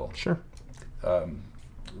hypothetical. Sure.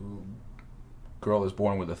 Girl is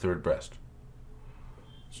born with a third breast.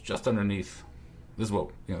 It's just underneath. This is what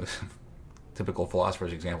typical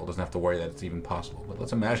philosopher's example doesn't have to worry that it's even possible. But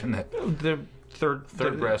let's imagine that the third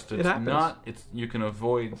breast. It's happens. not. It's you can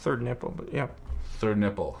avoid third nipple, but yeah. Third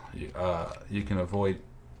nipple. You can avoid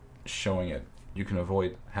showing it. You can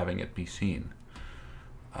avoid having it be seen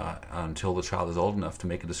until the child is old enough to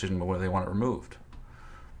make a decision about whether they want it removed.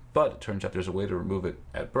 But it turns out there's a way to remove it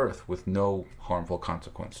at birth with no harmful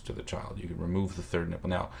consequence to the child. You can remove the third nipple.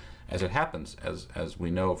 Now, as it happens, as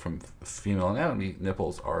we know from female anatomy,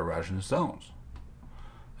 nipples are erogenous zones.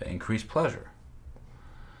 They increase pleasure.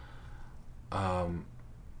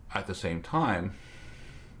 At the same time,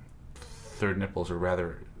 third nipples are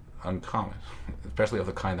rather uncommon, especially of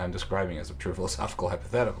the kind I'm describing as a pure philosophical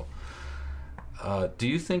hypothetical. Do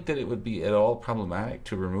you think that it would be at all problematic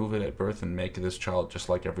to remove it at birth and make this child just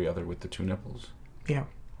like every other with the two nipples? Yeah.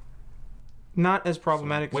 Not as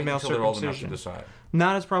problematic as male circumcision. Wait until they're old enough to decide.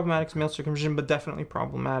 Not as problematic as male circumcision, but definitely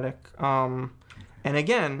problematic. And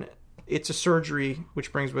again, it's a surgery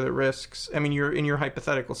which brings with it risks. I mean, in your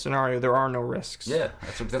hypothetical scenario, there are no risks. Yeah,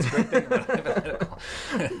 that's a great thing about hypothetical.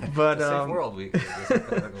 But it's a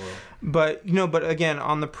safe world. But again,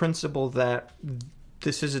 on the principle that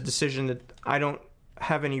this is a decision that I don't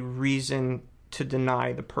have any reason to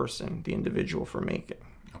deny the person, the individual, for making.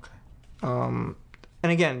 Okay.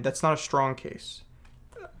 And again, that's not a strong case.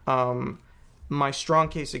 My strong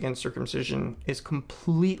case against circumcision is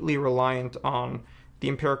completely reliant on the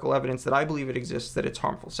empirical evidence that I believe it exists that it's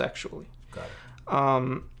harmful sexually. Got it.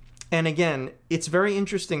 And again, it's very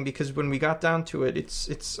interesting because when we got down to it,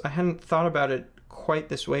 it's I hadn't thought about it quite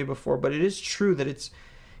this way before, but it is true that it's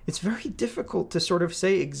very difficult to sort of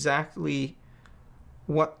say exactly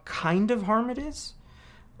what kind of harm it is,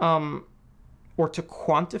 or to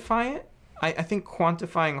quantify it. I think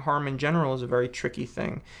quantifying harm in general is a very tricky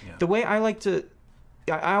thing. Yeah. The way I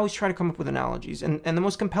always try to come up with analogies, and the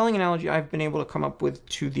most compelling analogy I've been able to come up with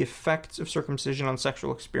to the effects of circumcision on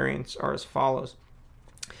sexual experience are as follows.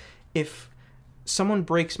 If someone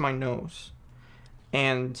breaks my nose,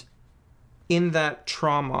 and in that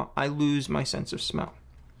trauma I lose my sense of smell,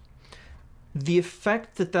 the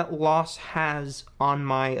effect that loss has on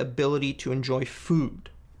my ability to enjoy food,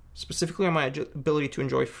 specifically on my ability to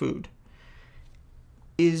enjoy food,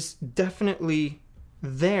 is definitely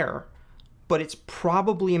there, but it's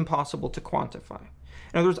probably impossible to quantify.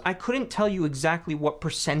 In other words, I couldn't tell you exactly what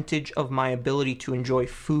percentage of my ability to enjoy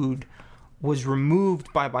food was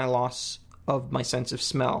removed by my loss of my sense of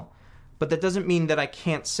smell, but that doesn't mean that I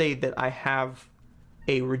can't say that I have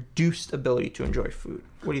a reduced ability to enjoy food.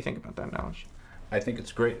 What do you think about that analogy? I think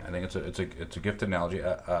it's great. I think it's a gifted analogy.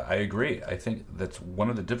 I agree. I think that's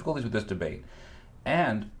one of the difficulties with this debate,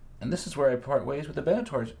 and this is where I part ways with the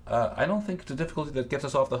Benetors. I don't think it's a difficulty that gets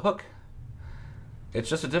us off the hook. It's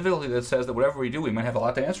just a difficulty that says that whatever we do, we might have a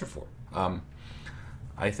lot to answer for.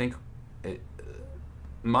 I think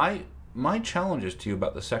my challenges to you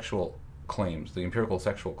about the sexual claims, the empirical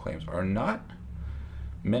sexual claims, are not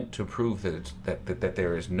meant to prove that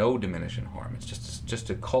there is no diminishing harm. It's just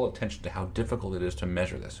to call attention to how difficult it is to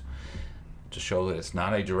measure this, to show that it's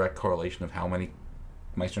not a direct correlation of how many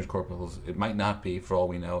Meissner's corpuscles. It might not be, for all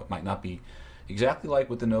we know. It might not be exactly like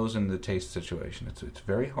with the nose and the taste situation. It's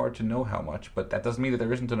very hard to know how much, but that doesn't mean that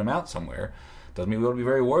there isn't an amount somewhere. Doesn't mean we ought to be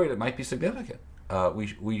very worried. It might be significant.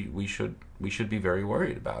 We should be very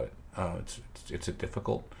worried about it. It's a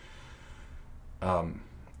difficult.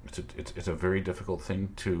 It's a very difficult thing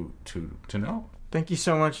to know. Thank you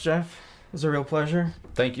so much, Jeff. It was a real pleasure.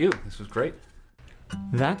 Thank you. This was great.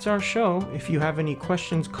 That's our show. If you have any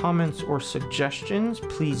questions, comments, or suggestions,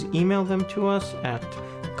 please email them to us at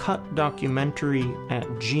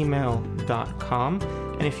cutdocumentary@gmail.com.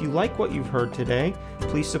 And if you like what you've heard today,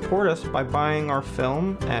 please support us by buying our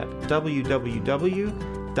film at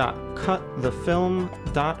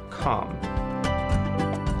www.cutthefilm.com.